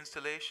the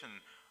installation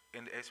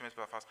in the HMS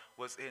Belfast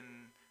was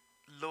in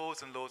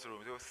loads and loads of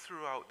rooms. It was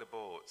throughout the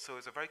boat, so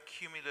it's a very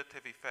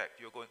cumulative effect.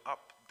 You're going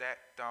up deck,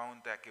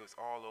 down deck. It was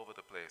all over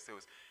the place.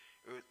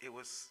 It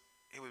was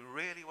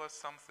really was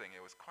something.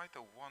 It was quite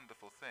a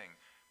wonderful thing.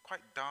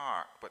 Quite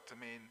dark, but I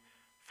mean,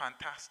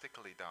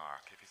 fantastically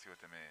dark, if you see what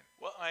I mean.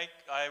 Well,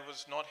 I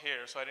was not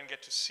here, so I didn't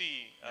get to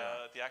see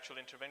the actual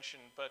intervention,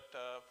 but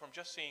from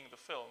just seeing the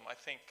film, I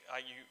think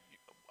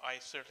I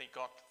certainly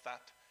got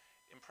that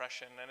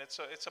impression, and it's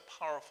a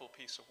powerful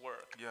piece of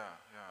work. Yeah,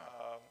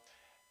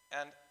 yeah.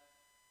 And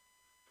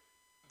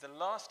the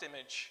last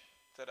image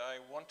that I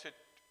wanted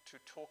to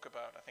talk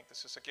about, I think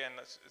this is again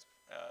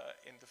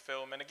in the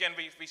film, and again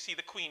we see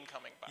the Queen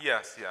coming back.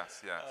 Yes.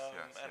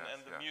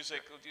 And the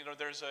music, you know,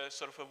 there's a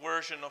sort of a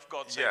version of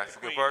God Save the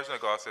Queen. Yes, a version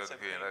of God Save the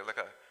Queen, like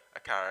a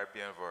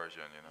Caribbean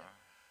version, you know.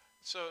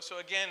 So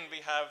again,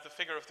 we have the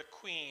figure of the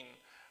Queen,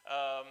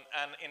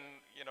 and in,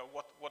 you know,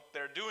 what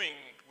they're doing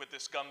with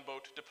this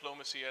gunboat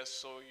diplomacy, as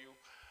so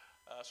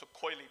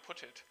coyly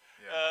put it,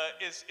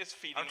 is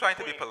feeding. I'm trying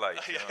the to be Queen.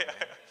 polite. You know what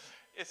I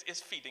mean?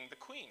 Is feeding the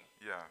Queen.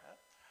 Yeah.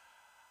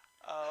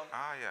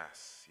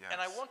 Yes.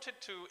 And I wanted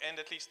to end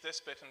at least this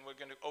bit, and we're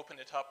going to open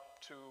it up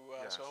to,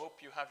 so I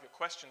hope you have your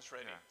questions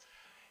ready,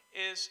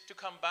 is to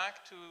come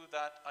back to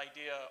that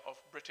idea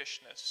of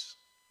Britishness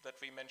that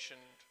we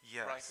mentioned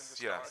right in the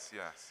start.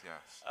 Yes.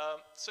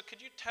 So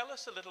could you tell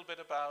us a little bit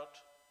about,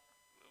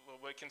 well,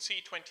 we can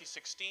see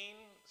 2016,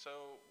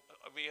 so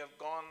we have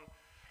gone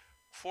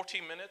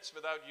 40 minutes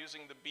without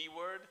using the B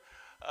word,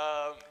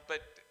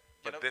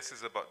 but this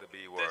is about the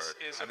B word.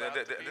 This is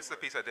this is a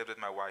piece I did with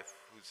my wife,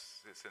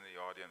 who's in the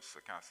audience.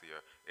 I can't see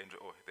her.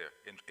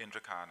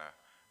 Indra Khanna.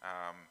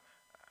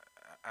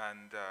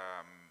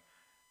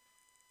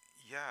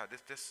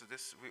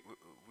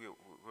 We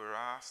were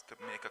asked to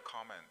make a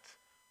comment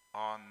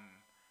on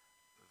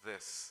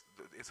this.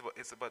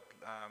 It's about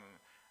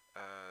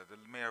the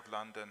Mayor of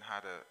London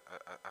had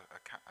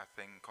a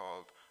thing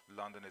called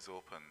London is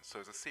Open. So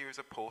it's a series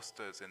of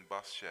posters in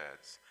bus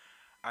sheds,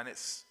 and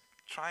it's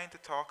trying to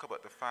talk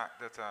about the fact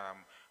that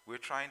we're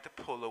trying to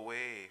pull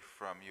away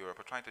from Europe,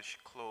 we're trying to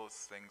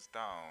close things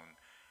down,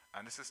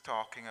 and this is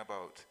talking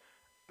about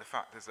the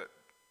fact is that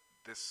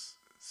this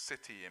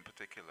city in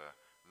particular,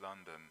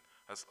 London,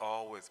 has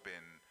always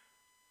been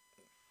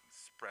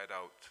spread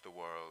out to the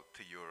world,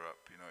 to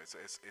Europe. You know, it's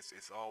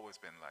always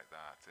been like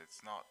that.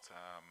 It's not.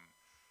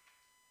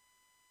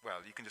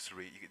 Well, you can just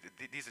read.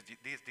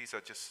 These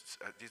are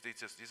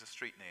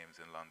street names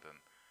in London,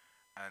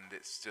 and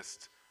it's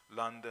just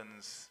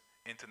London's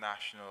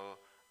international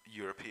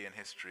European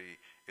history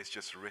is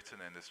just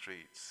written in the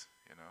streets,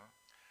 you know.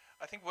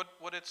 I think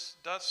what it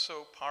does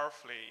so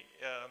powerfully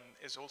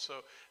is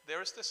also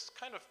there is this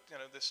kind of, you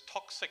know, this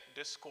toxic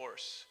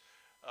discourse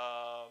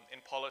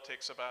in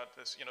politics about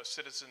this, you know,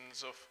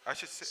 citizens of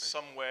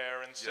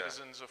somewhere and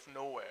citizens of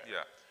nowhere.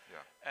 Yeah.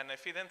 And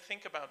if you then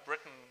think about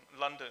Britain,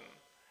 London,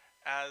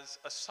 as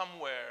a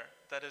somewhere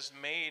that is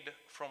made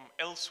from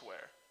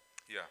elsewhere.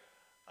 Yeah.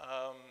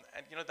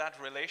 And you know, that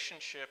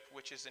relationship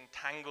which is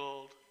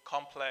entangled,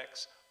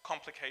 complex,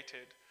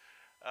 complicated.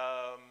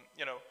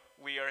 You know,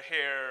 we are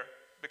here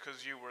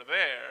because you were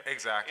there.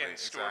 Exactly. In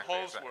Stuart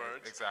Hall's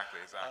words. Exactly.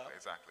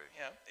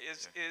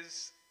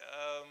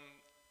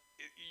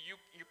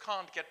 You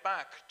can't get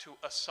back to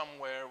a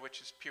somewhere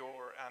which is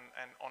pure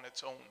and on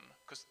its own,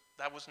 because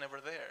that was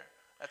never there.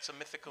 That's a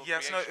mythical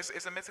creation. Yes,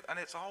 it's a mythical, and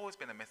it's always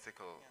been a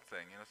mythical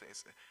thing. You know,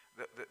 it's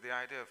the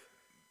idea of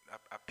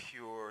a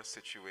pure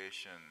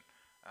situation.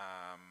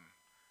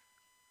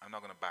 I'm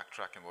not going to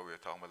backtrack in what we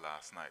were talking about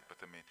last night, but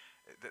I mean,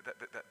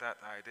 that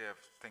idea of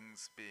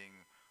things being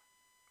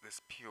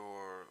this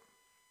pure,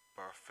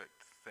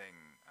 perfect thing,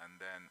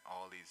 and then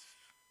all these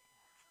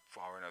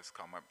foreigners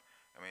come up.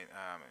 I mean,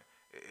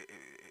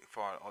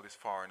 all these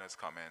foreigners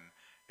come in.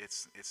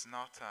 It's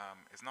not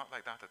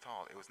like that at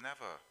all. It was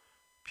never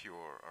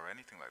pure or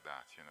anything like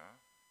that, you know.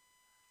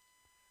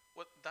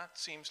 Well, that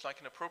seems like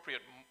an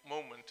appropriate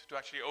moment to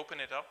actually open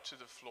it up to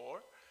the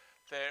floor.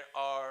 There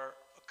are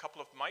a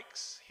couple of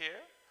mics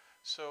here,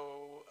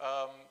 so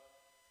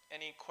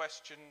any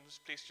questions,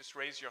 please just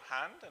raise your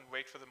hand and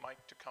wait for the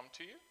mic to come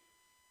to you.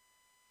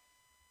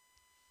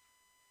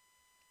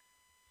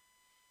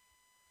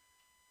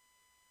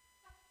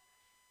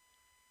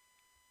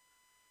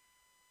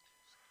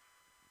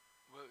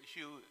 Well,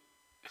 Hew,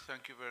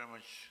 thank you very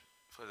much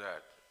for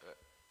that.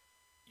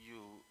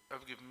 You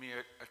have given me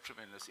a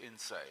tremendous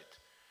insight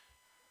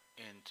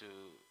into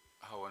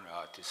how an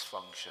artist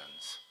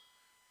functions.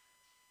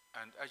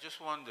 And I just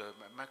wonder,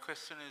 my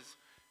question is,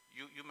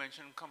 you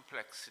mentioned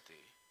complexity,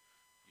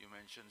 you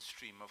mentioned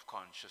stream of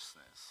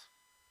consciousness,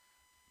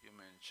 you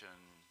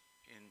mentioned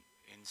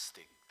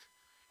instinct,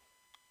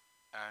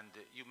 and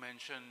you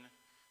mentioned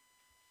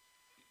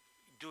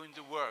doing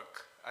the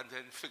work and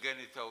then figuring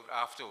it out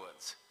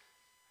afterwards.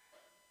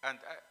 And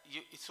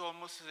it's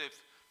almost as if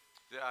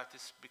the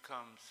artist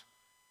becomes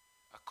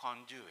a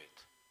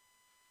conduit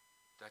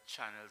that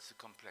channels the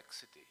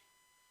complexity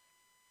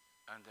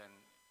and then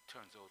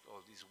turns out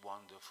all these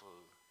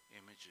wonderful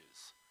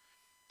images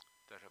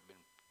that have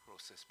been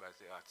processed by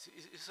the artist.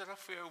 Is that a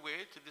fair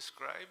way to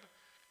describe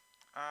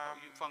how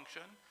you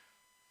function?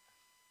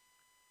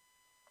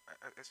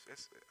 I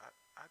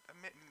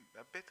admit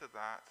a bit of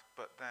that,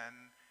 but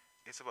then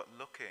it's about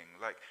looking.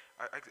 Like,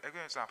 I give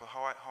you an example,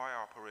 how I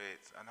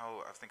operate and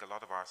how I think a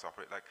lot of artists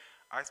operate. Like,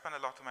 I spend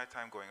a lot of my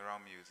time going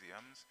around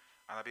museums,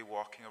 and I'll be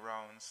walking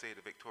around, say,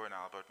 the Victoria and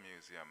Albert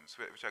museums,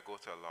 which I go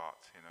to a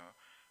lot, you know,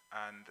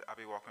 and I'll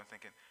be walking and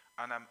thinking,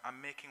 and I'm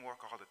making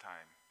work all the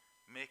time.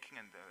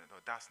 Making and no,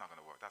 that's not going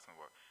to work, that's not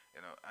going to work,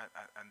 you know,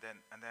 and then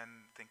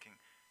thinking,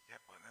 yeah,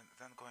 well,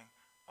 then going,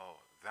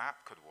 oh, that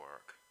could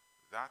work,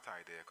 that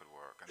idea could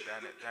work, and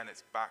then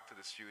it's back to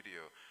the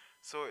studio.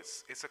 So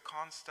it's a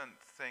constant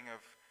thing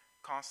of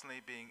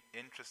constantly being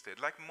interested.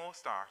 Like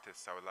most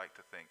artists, I would like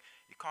to think,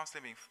 you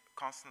constantly being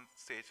constant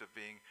stage of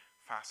being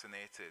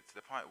fascinated to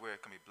the point where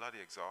it can be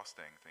bloody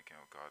exhausting. Thinking,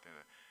 oh God, you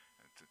know,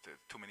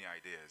 too many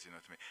ideas, you know,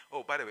 to me.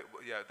 Oh, by the way,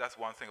 yeah, that's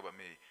one thing about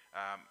me.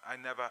 I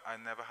never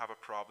have a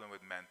problem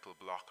with mental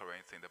block or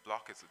anything. The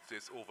block is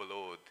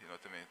overload, you know,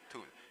 to me,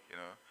 too, you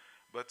know.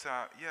 But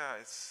yeah,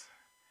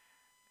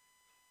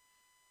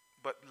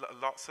 but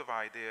lots of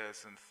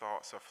ideas and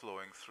thoughts are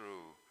flowing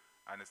through,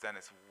 and then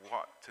it's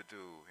what to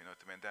do, you know,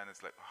 to me. And then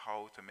it's like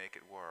how to make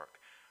it work.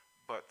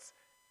 But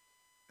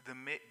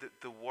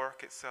the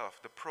work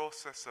itself, the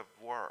process of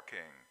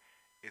working,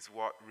 is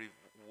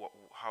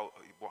how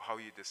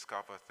you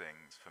discover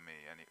things for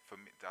me, and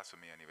that's for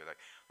me anyway.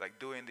 Like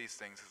doing these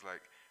things is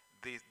like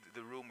the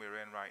room we're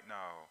in right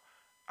now.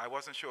 I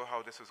wasn't sure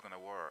how this was going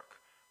to work,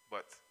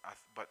 but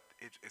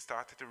it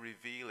started to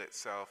reveal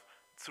itself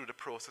through the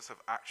process of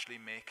actually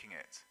making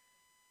it.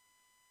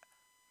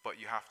 But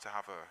you have to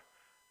have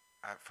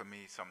for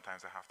me,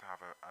 sometimes I have to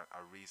have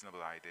a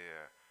reasonable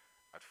idea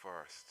at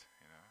first,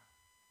 you know.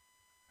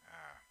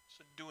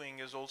 So doing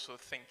is also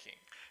thinking.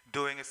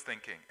 Doing is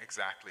thinking,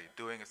 exactly.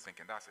 Doing is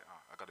thinking. That's it.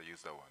 I got to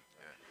use that one.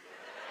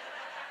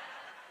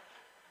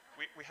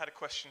 Yeah. We had a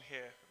question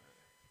here.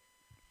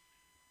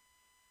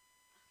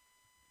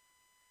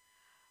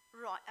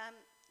 Right.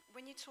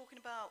 When you're talking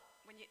about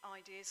when your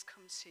ideas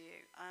come to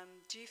you,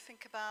 do you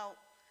think about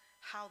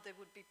how they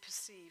would be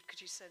perceived?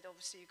 Because you said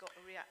obviously you got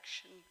a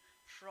reaction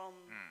from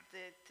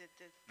the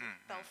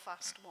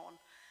Belfast one.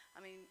 I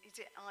mean, is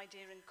it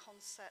idea and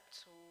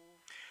concept or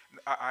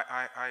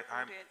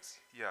audience?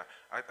 Yeah,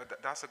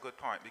 that's a good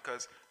point,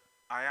 because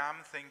I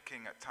am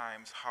thinking at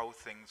times how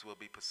things will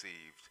be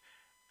perceived,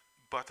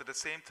 but at the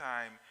same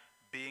time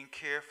being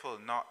careful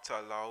not to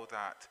allow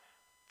that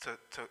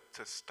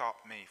to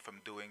stop me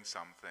from doing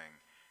something,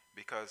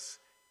 because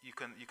you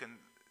can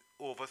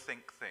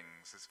overthink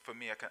things. For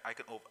me, I can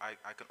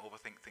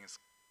overthink things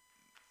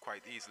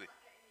quite easily.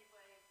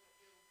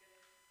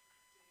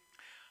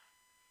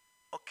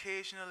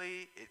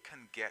 Occasionally, it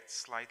can get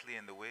slightly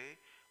in the way,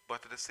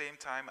 but at the same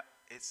time,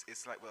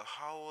 it's like, well,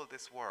 how will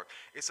this work?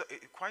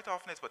 Quite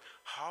often it's, but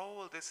how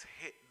will this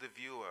hit the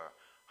viewer?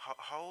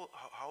 How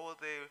will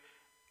they?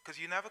 Because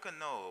you never can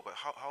know. But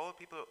how will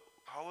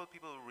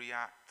people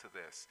react to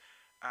this?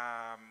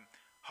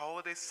 How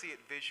will they see it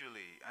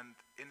visually? And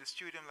in the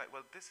studio, I'm like,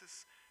 well, this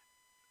is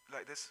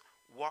like this.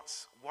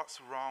 What's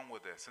wrong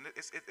with this? And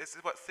it's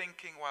about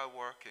thinking while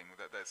working.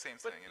 That same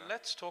thing. You know?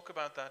 Let's talk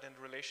about that in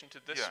relation to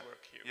this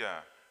work here.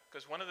 Yeah.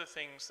 Because one of the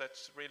things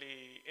that's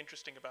really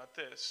interesting about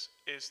this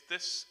is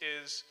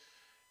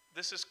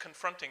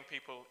confronting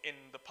people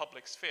in the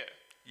public sphere.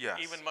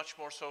 Yes. Even much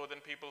more so than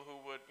people who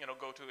would, you know,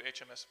 go to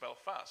HMS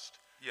Belfast.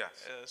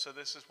 Yes. So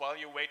this is while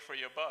you wait for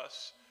your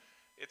bus.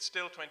 It's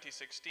still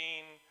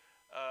 2016.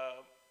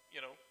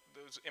 You know,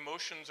 those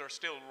emotions are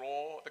still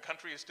raw. The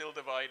country is still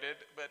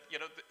divided. But you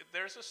know,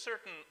 there's a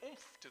certain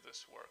oomph to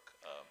this work.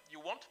 You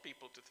want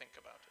people to think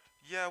about it.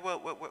 Yeah.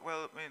 Well.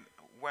 I mean,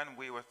 when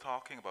we were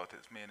talking about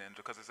it, me and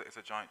Indra, because it's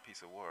a joint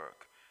piece of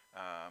work.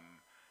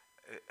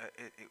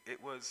 It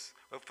was,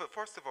 well,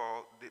 first of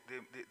all,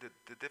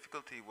 the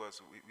difficulty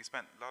was we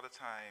spent a lot of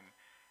time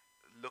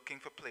looking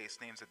for place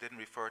names that didn't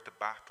refer to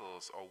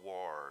battles or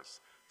wars.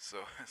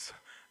 So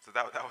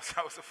that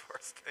was the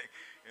first thing,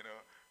 you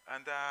know.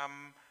 And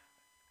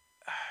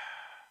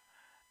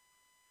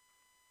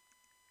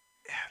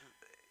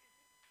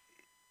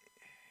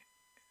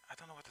I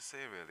don't know what to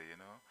say really, you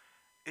know.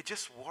 It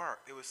just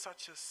worked. It was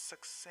such a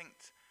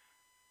succinct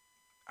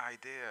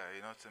idea,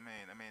 you know what I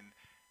mean? I mean,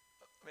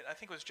 I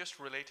think it was just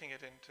relating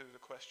it into the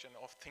question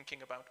of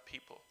thinking about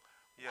people.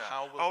 Yeah.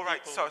 How will oh,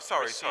 right. people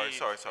Sorry. receive,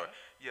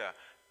 Yeah.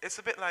 It's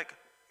a bit like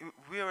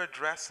we're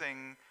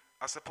addressing,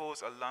 I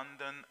suppose, a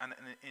London and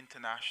an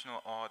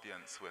international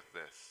audience with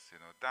this. You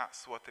know,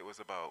 that's what it was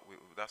about.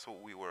 That's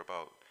what we were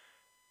about,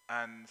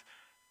 and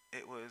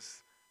it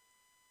was,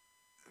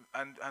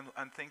 and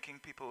thinking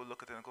people would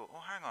look at it and go,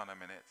 oh, hang on a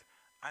minute,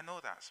 I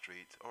know that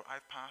street, or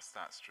I've passed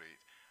that street,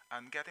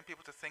 and getting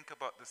people to think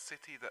about the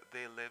city that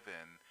they live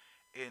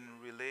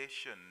in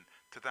relation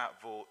to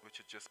that vote which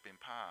had just been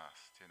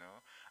passed, you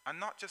know. And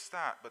not just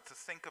that, but to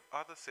think of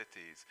other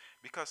cities,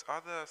 because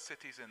other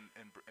cities in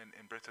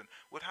Britain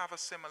would have a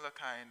similar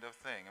kind of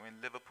thing. I mean,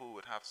 Liverpool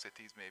would have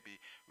cities maybe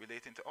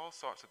relating to all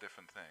sorts of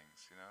different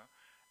things, you know.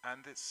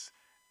 And it's,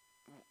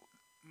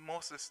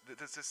 most of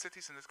the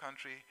cities in this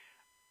country,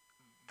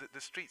 the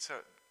streets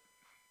are,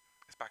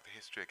 it's back to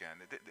history again.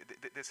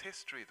 There's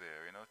history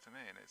there, you know what I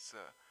mean? It's,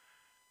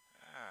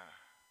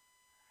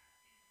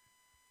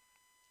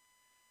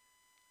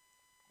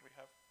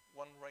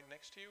 one right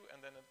next to you,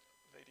 and then a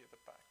lady at the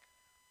back.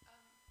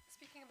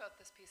 Speaking about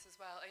this piece as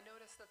well, I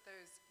noticed that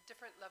there's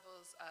different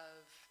levels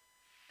of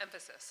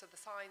emphasis. So the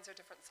signs are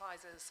different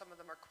sizes. Some of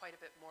them are quite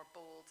a bit more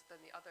bold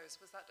than the others.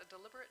 Was that a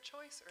deliberate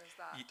choice, or is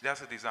that That's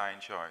a design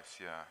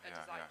choice, yeah. a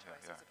design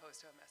choice as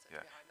opposed to a message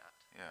behind that?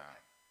 Yeah. Okay.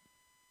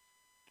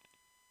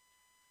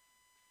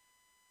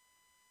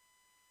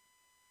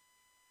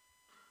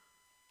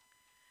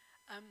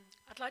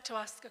 I'd like to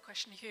ask a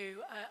question,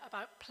 Hew,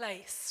 about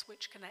place,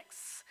 which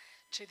connects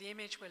to the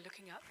image we're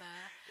looking at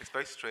there. It's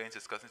very strange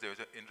discussing there.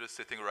 Indra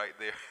sitting right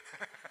there.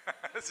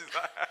 This is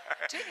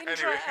to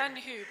Indra and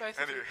Hew, both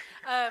of you.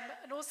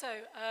 And also,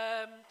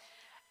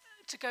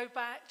 to go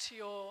back to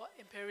your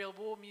Imperial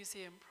War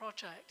Museum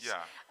project,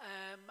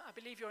 I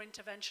believe your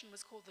intervention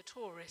was called The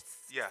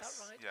Tourists, yes, is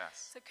that right?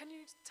 Yes. So can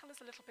you tell us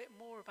a little bit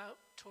more about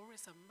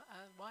tourism?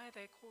 Why are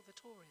they called The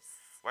Tourists?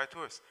 Why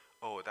tourists?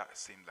 Oh, that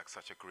seemed like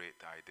such a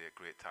great idea,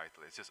 great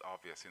title. It's just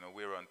obvious,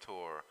 we're on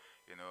tour,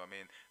 I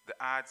mean, the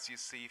ads you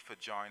see for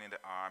joining the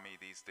army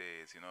these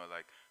days,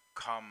 like,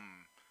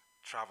 come,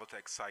 travel to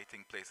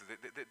exciting places.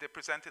 They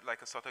present it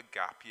like a sort of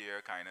gap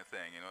year kind of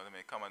thing, they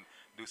may come and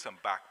do some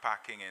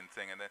backpacking and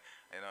thing, and then,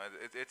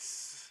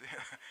 it's,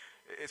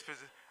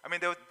 I mean,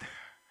 there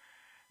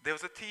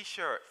was a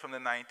T-shirt from the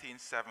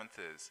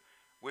 1970s,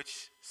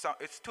 which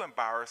it's too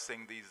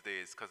embarrassing these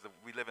days because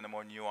we live in a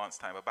more nuanced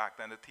time. But back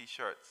then, the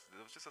T-shirts,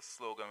 there was just a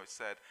slogan which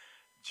said,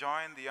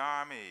 "Join the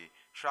army,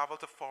 travel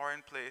to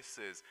foreign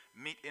places,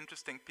 meet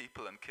interesting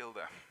people, and kill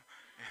them."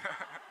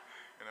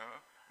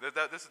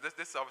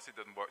 This obviously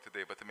doesn't work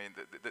today. But I mean,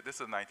 this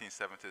is a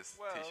 1970s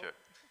T-shirt.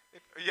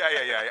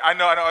 Yeah. I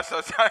know. So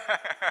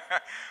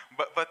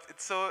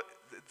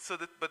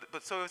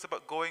it was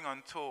about going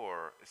on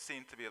tour. It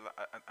seemed to be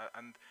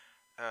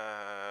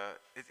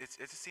it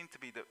just seemed to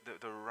be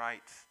the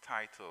right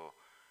title,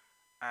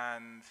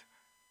 and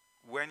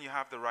when you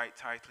have the right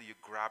title, you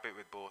grab it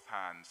with both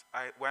hands.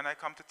 When I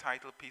come to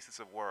title pieces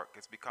of work,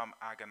 it's become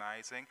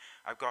agonizing.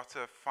 I've got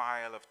a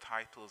file of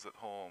titles at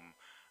home,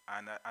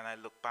 and I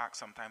look back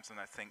sometimes and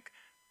I think,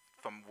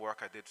 from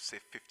work I did, say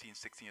 15,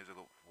 16 years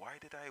ago, why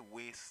did I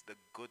waste the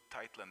good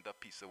title on that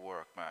piece of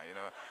work, man?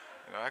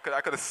 I could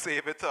have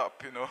saved it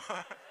up,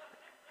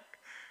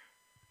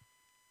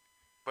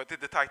 But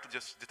the title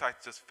just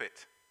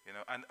fit,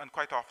 and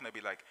quite often they'd be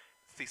like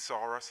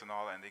thesaurus and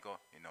all, and they go,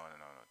 no,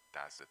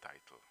 that's the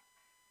title. We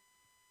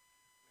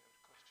have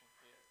a question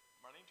here.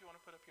 Marlene, do you want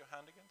to put up your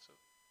hand again?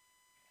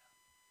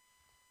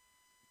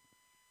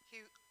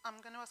 Hew,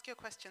 I'm going to ask you a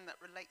question that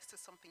relates to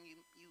something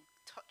you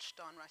touched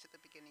on right at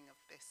the beginning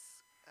of this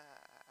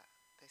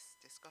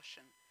this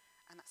discussion,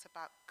 and that's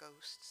about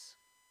ghosts.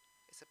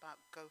 It's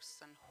about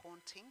ghosts and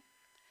haunting.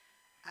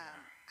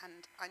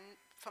 And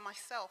for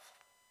myself,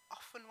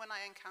 often when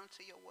I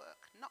encounter your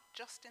work, not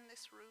just in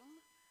this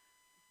room,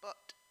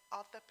 but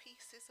other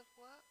pieces of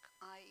work,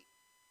 I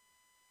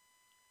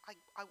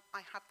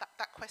have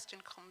that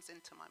question comes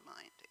into my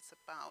mind. It's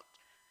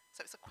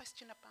a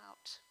question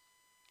about,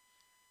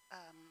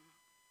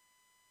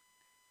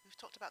 we've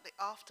talked about the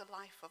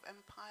afterlife of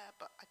empire,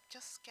 but I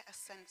just get a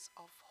sense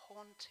of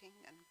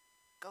haunting and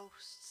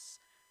ghosts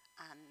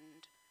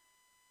and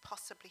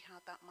possibly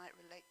how that might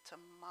relate to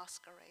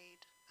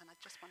masquerade. And I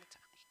just wanted to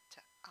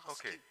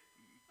ask you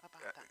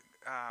about that.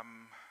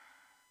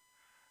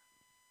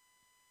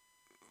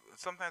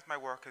 Sometimes my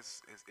work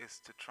is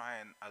to try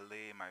and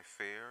allay my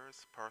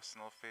fears,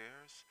 personal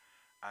fears,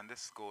 and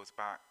this goes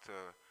back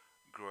to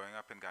growing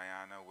up in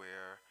Guyana,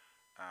 where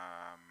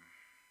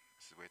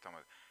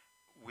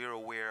we're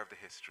aware of the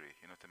history.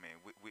 You know what I mean?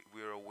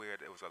 We're aware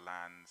that it was a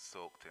land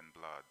soaked in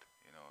blood.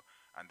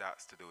 And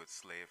that's to do with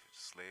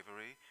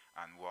slavery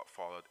and what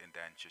followed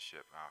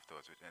indentureship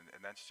afterwards. And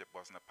indentureship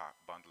wasn't a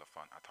bundle of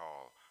fun at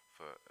all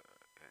for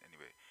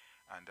anyway.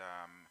 And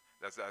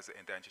that's the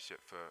indentureship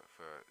from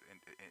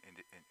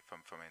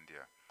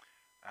India,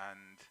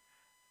 and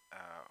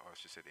or I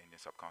should say the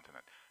Indian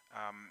subcontinent.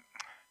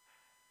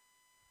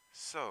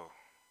 So,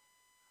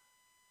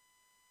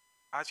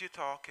 as you're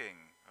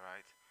talking,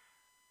 right,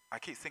 I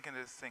keep thinking of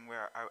this thing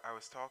where I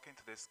was talking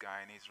to this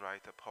Guyanese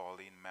writer,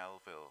 Pauline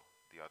Melville,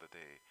 the other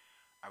day,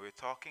 and we were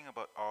talking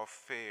about our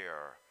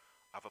fear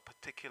of a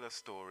particular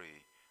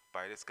story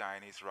by this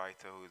Guyanese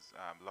writer who's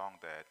long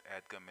dead,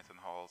 Edgar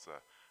Mittenholzer.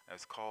 And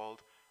it's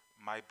called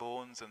My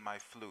Bones and My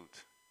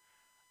Flute,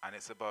 and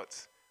it's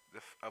about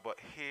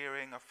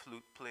hearing a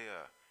flute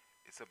player.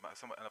 It's about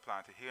someone on a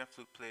planet hearing a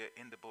flute player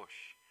in the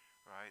bush,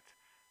 right?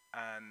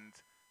 And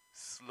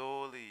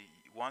slowly,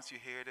 once you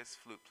hear this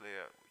flute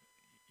player,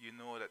 you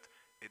know that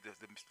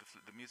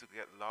the music will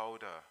get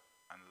louder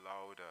and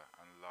louder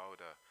and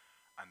louder,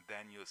 and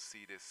then you'll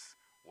see this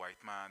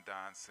white man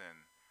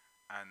dancing,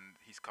 and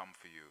he's come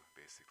for you,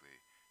 basically,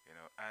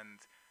 and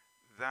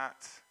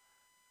that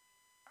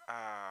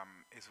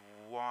is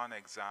one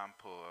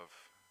example of,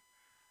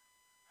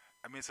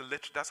 I mean,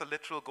 that's a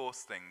literal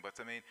ghost thing, but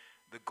I mean,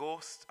 the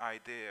ghost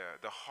idea,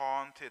 the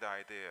haunted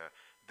idea,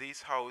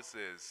 these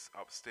houses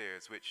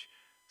upstairs, which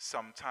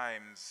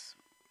sometimes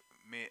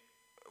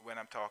when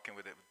I'm talking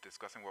with it,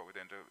 discussing what we're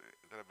doing,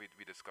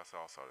 we discuss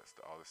all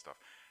this stuff.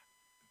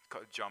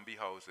 Jumbie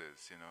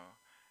houses, you know.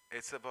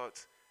 It's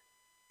about,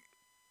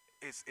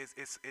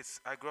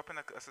 I grew up in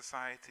a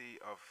society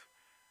of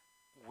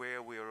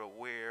where we are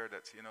aware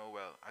that, you know,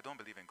 well, I don't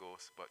believe in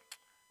ghosts, but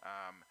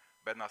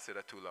better not say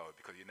that too loud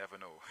because you never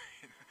know.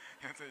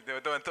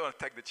 don't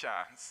take the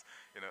chance,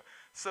 you know.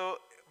 So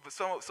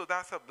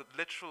that's a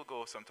literal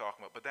ghost I'm talking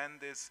about. But then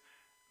there's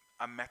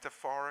a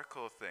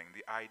metaphorical thing,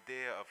 the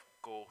idea of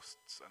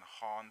ghosts and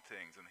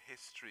hauntings and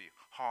history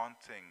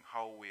haunting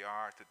how we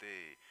are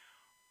today.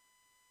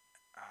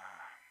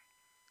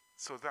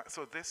 So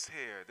this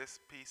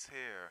piece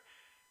here,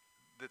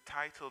 the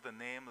title, The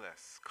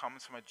Nameless,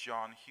 comes from a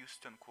John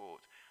Huston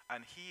quote,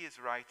 and he is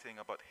writing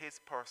about his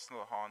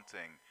personal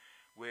haunting,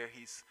 where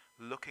he's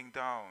looking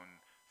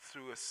down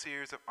through a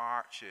series of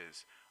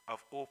arches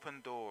of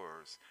open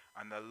doors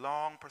and a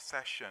long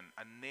procession,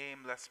 a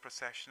nameless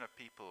procession of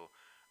people,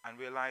 and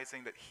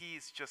realizing that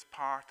he's just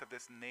part of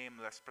this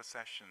nameless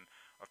procession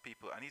of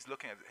people, and he's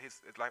looking at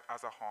his life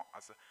as a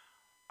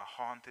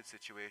haunted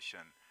situation.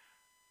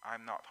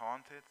 I'm not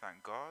haunted,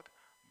 thank God,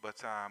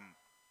 but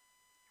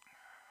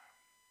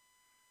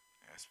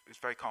it's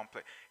very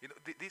complex. You know,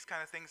 these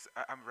kind of things,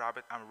 I'm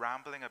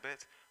rambling a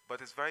bit,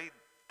 but it's very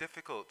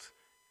difficult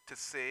to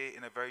say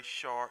in a very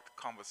short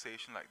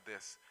conversation like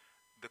this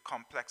the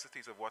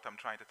complexities of what I'm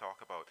trying to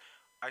talk about.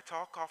 I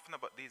talk often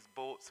about these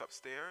boats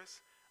upstairs,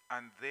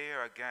 and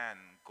they're again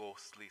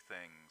ghostly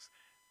things.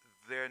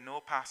 There are no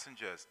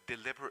passengers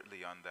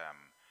deliberately on them.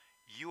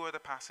 You are the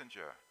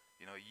passenger.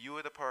 You know, you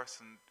are the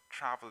person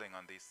traveling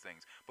on these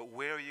things. But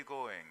where are you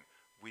going?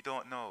 We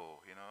don't know,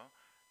 you know.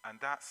 And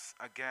that's,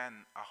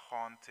 again, a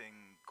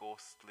haunting,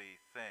 ghostly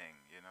thing,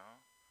 you know.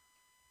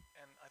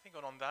 And I think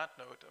on that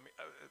note, I mean,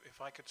 if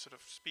I could sort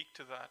of speak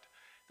to that,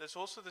 there's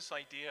also this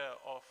idea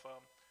of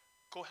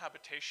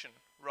cohabitation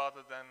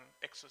rather than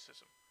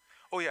exorcism.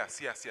 Oh, yes.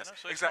 You know?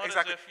 So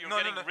Exactly. If you're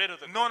getting rid of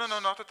the no,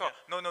 ghosts. not at all.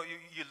 Yeah. No,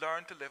 you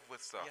learn to live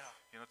with stuff. Yeah.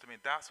 You know what I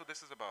mean? That's what this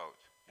is about,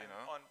 you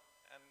know.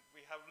 And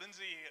we have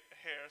Lindsay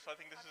here, so I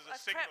think this is a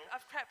signal.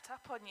 I've crept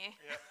up on you.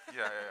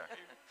 Yeah.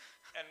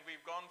 And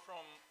we've gone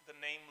from the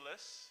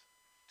nameless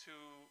to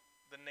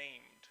the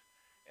named.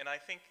 And I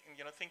think,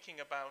 you know,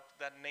 thinking about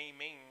that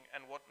naming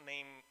and what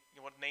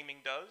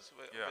naming does,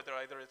 whether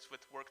either it's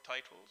with work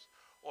titles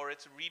or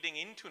it's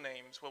reading into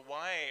names. Well,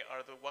 why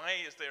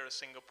is there a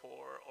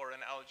Singapore or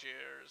an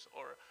Algiers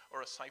or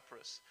a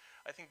Cyprus?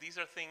 I think these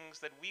are things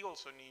that we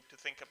also need to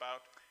think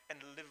about and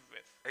live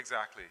with.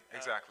 Exactly. I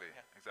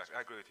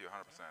agree with you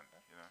 100%.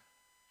 You know.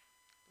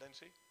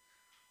 Lindsay?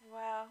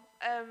 Well,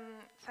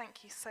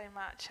 thank you so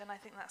much, and I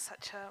think that's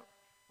such a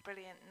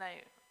brilliant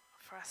note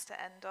for us to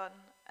end on.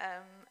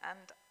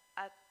 And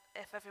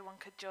if everyone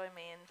could join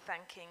me in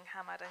thanking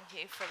Hammad and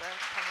Hew for the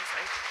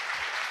conversation.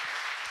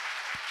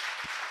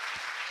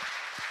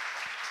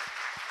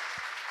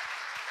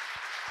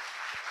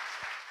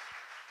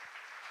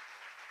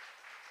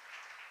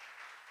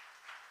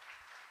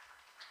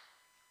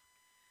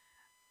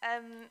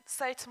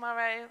 So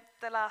tomorrow,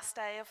 the last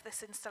day of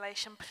this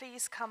installation,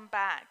 please come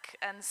back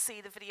and see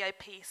the video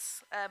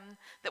piece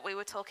that we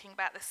were talking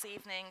about this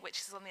evening, which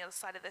is on the other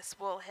side of this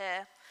wall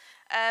here.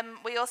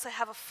 We also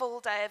have a full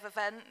day of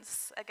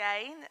events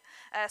again,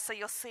 so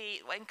you'll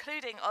see,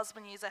 including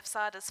Osman Yousef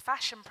Sada's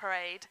fashion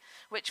parade,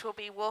 which will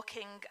be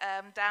walking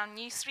down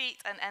New Street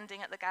and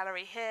ending at the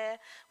gallery here.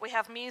 We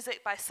have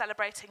music by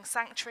Celebrating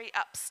Sanctuary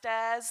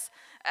upstairs,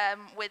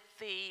 with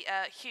the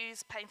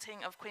Hughes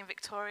painting of Queen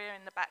Victoria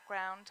in the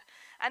background.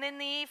 And in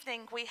the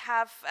evening, we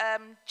have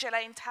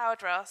Ghislaine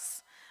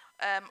Towdross,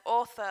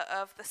 author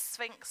of The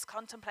Sphinx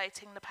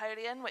Contemplating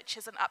Napoleon, which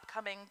is an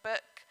upcoming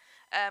book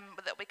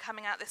that will be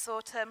coming out this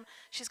autumn.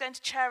 She's going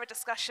to chair a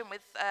discussion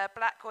with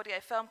Black Audio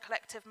Film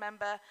Collective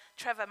member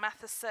Trevor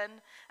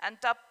Matheson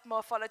and dub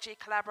morphology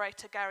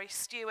collaborator Gary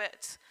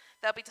Stewart.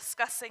 They'll be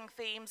discussing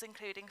themes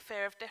including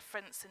fear of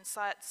difference in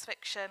science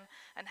fiction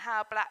and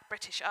how Black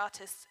British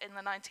artists in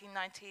the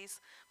 1990s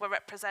were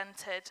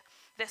represented.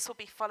 This will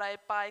be followed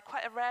by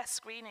quite a rare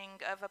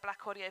screening of a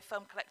Black Audio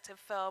Film Collective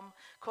film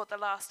called The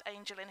Last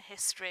Angel in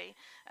History,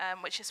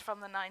 which is from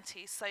the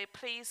 90s. So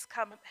please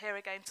come here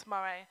again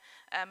tomorrow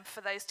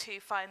for those two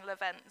final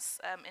events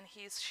in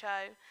Hugh's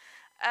show.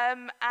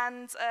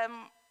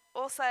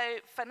 Also,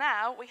 for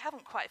now, we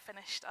haven't quite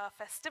finished our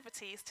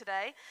festivities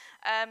today.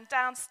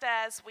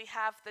 Downstairs, we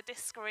have the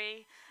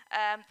Discovery.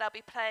 They'll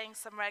be playing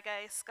some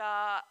reggae,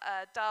 ska,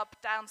 dub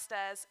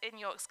downstairs in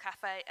York's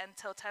Cafe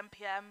until 10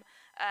 p.m.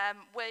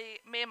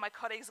 Me and my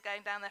colleagues are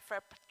going down there for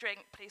a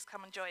drink. Please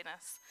come and join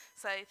us.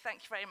 So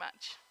thank you very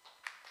much.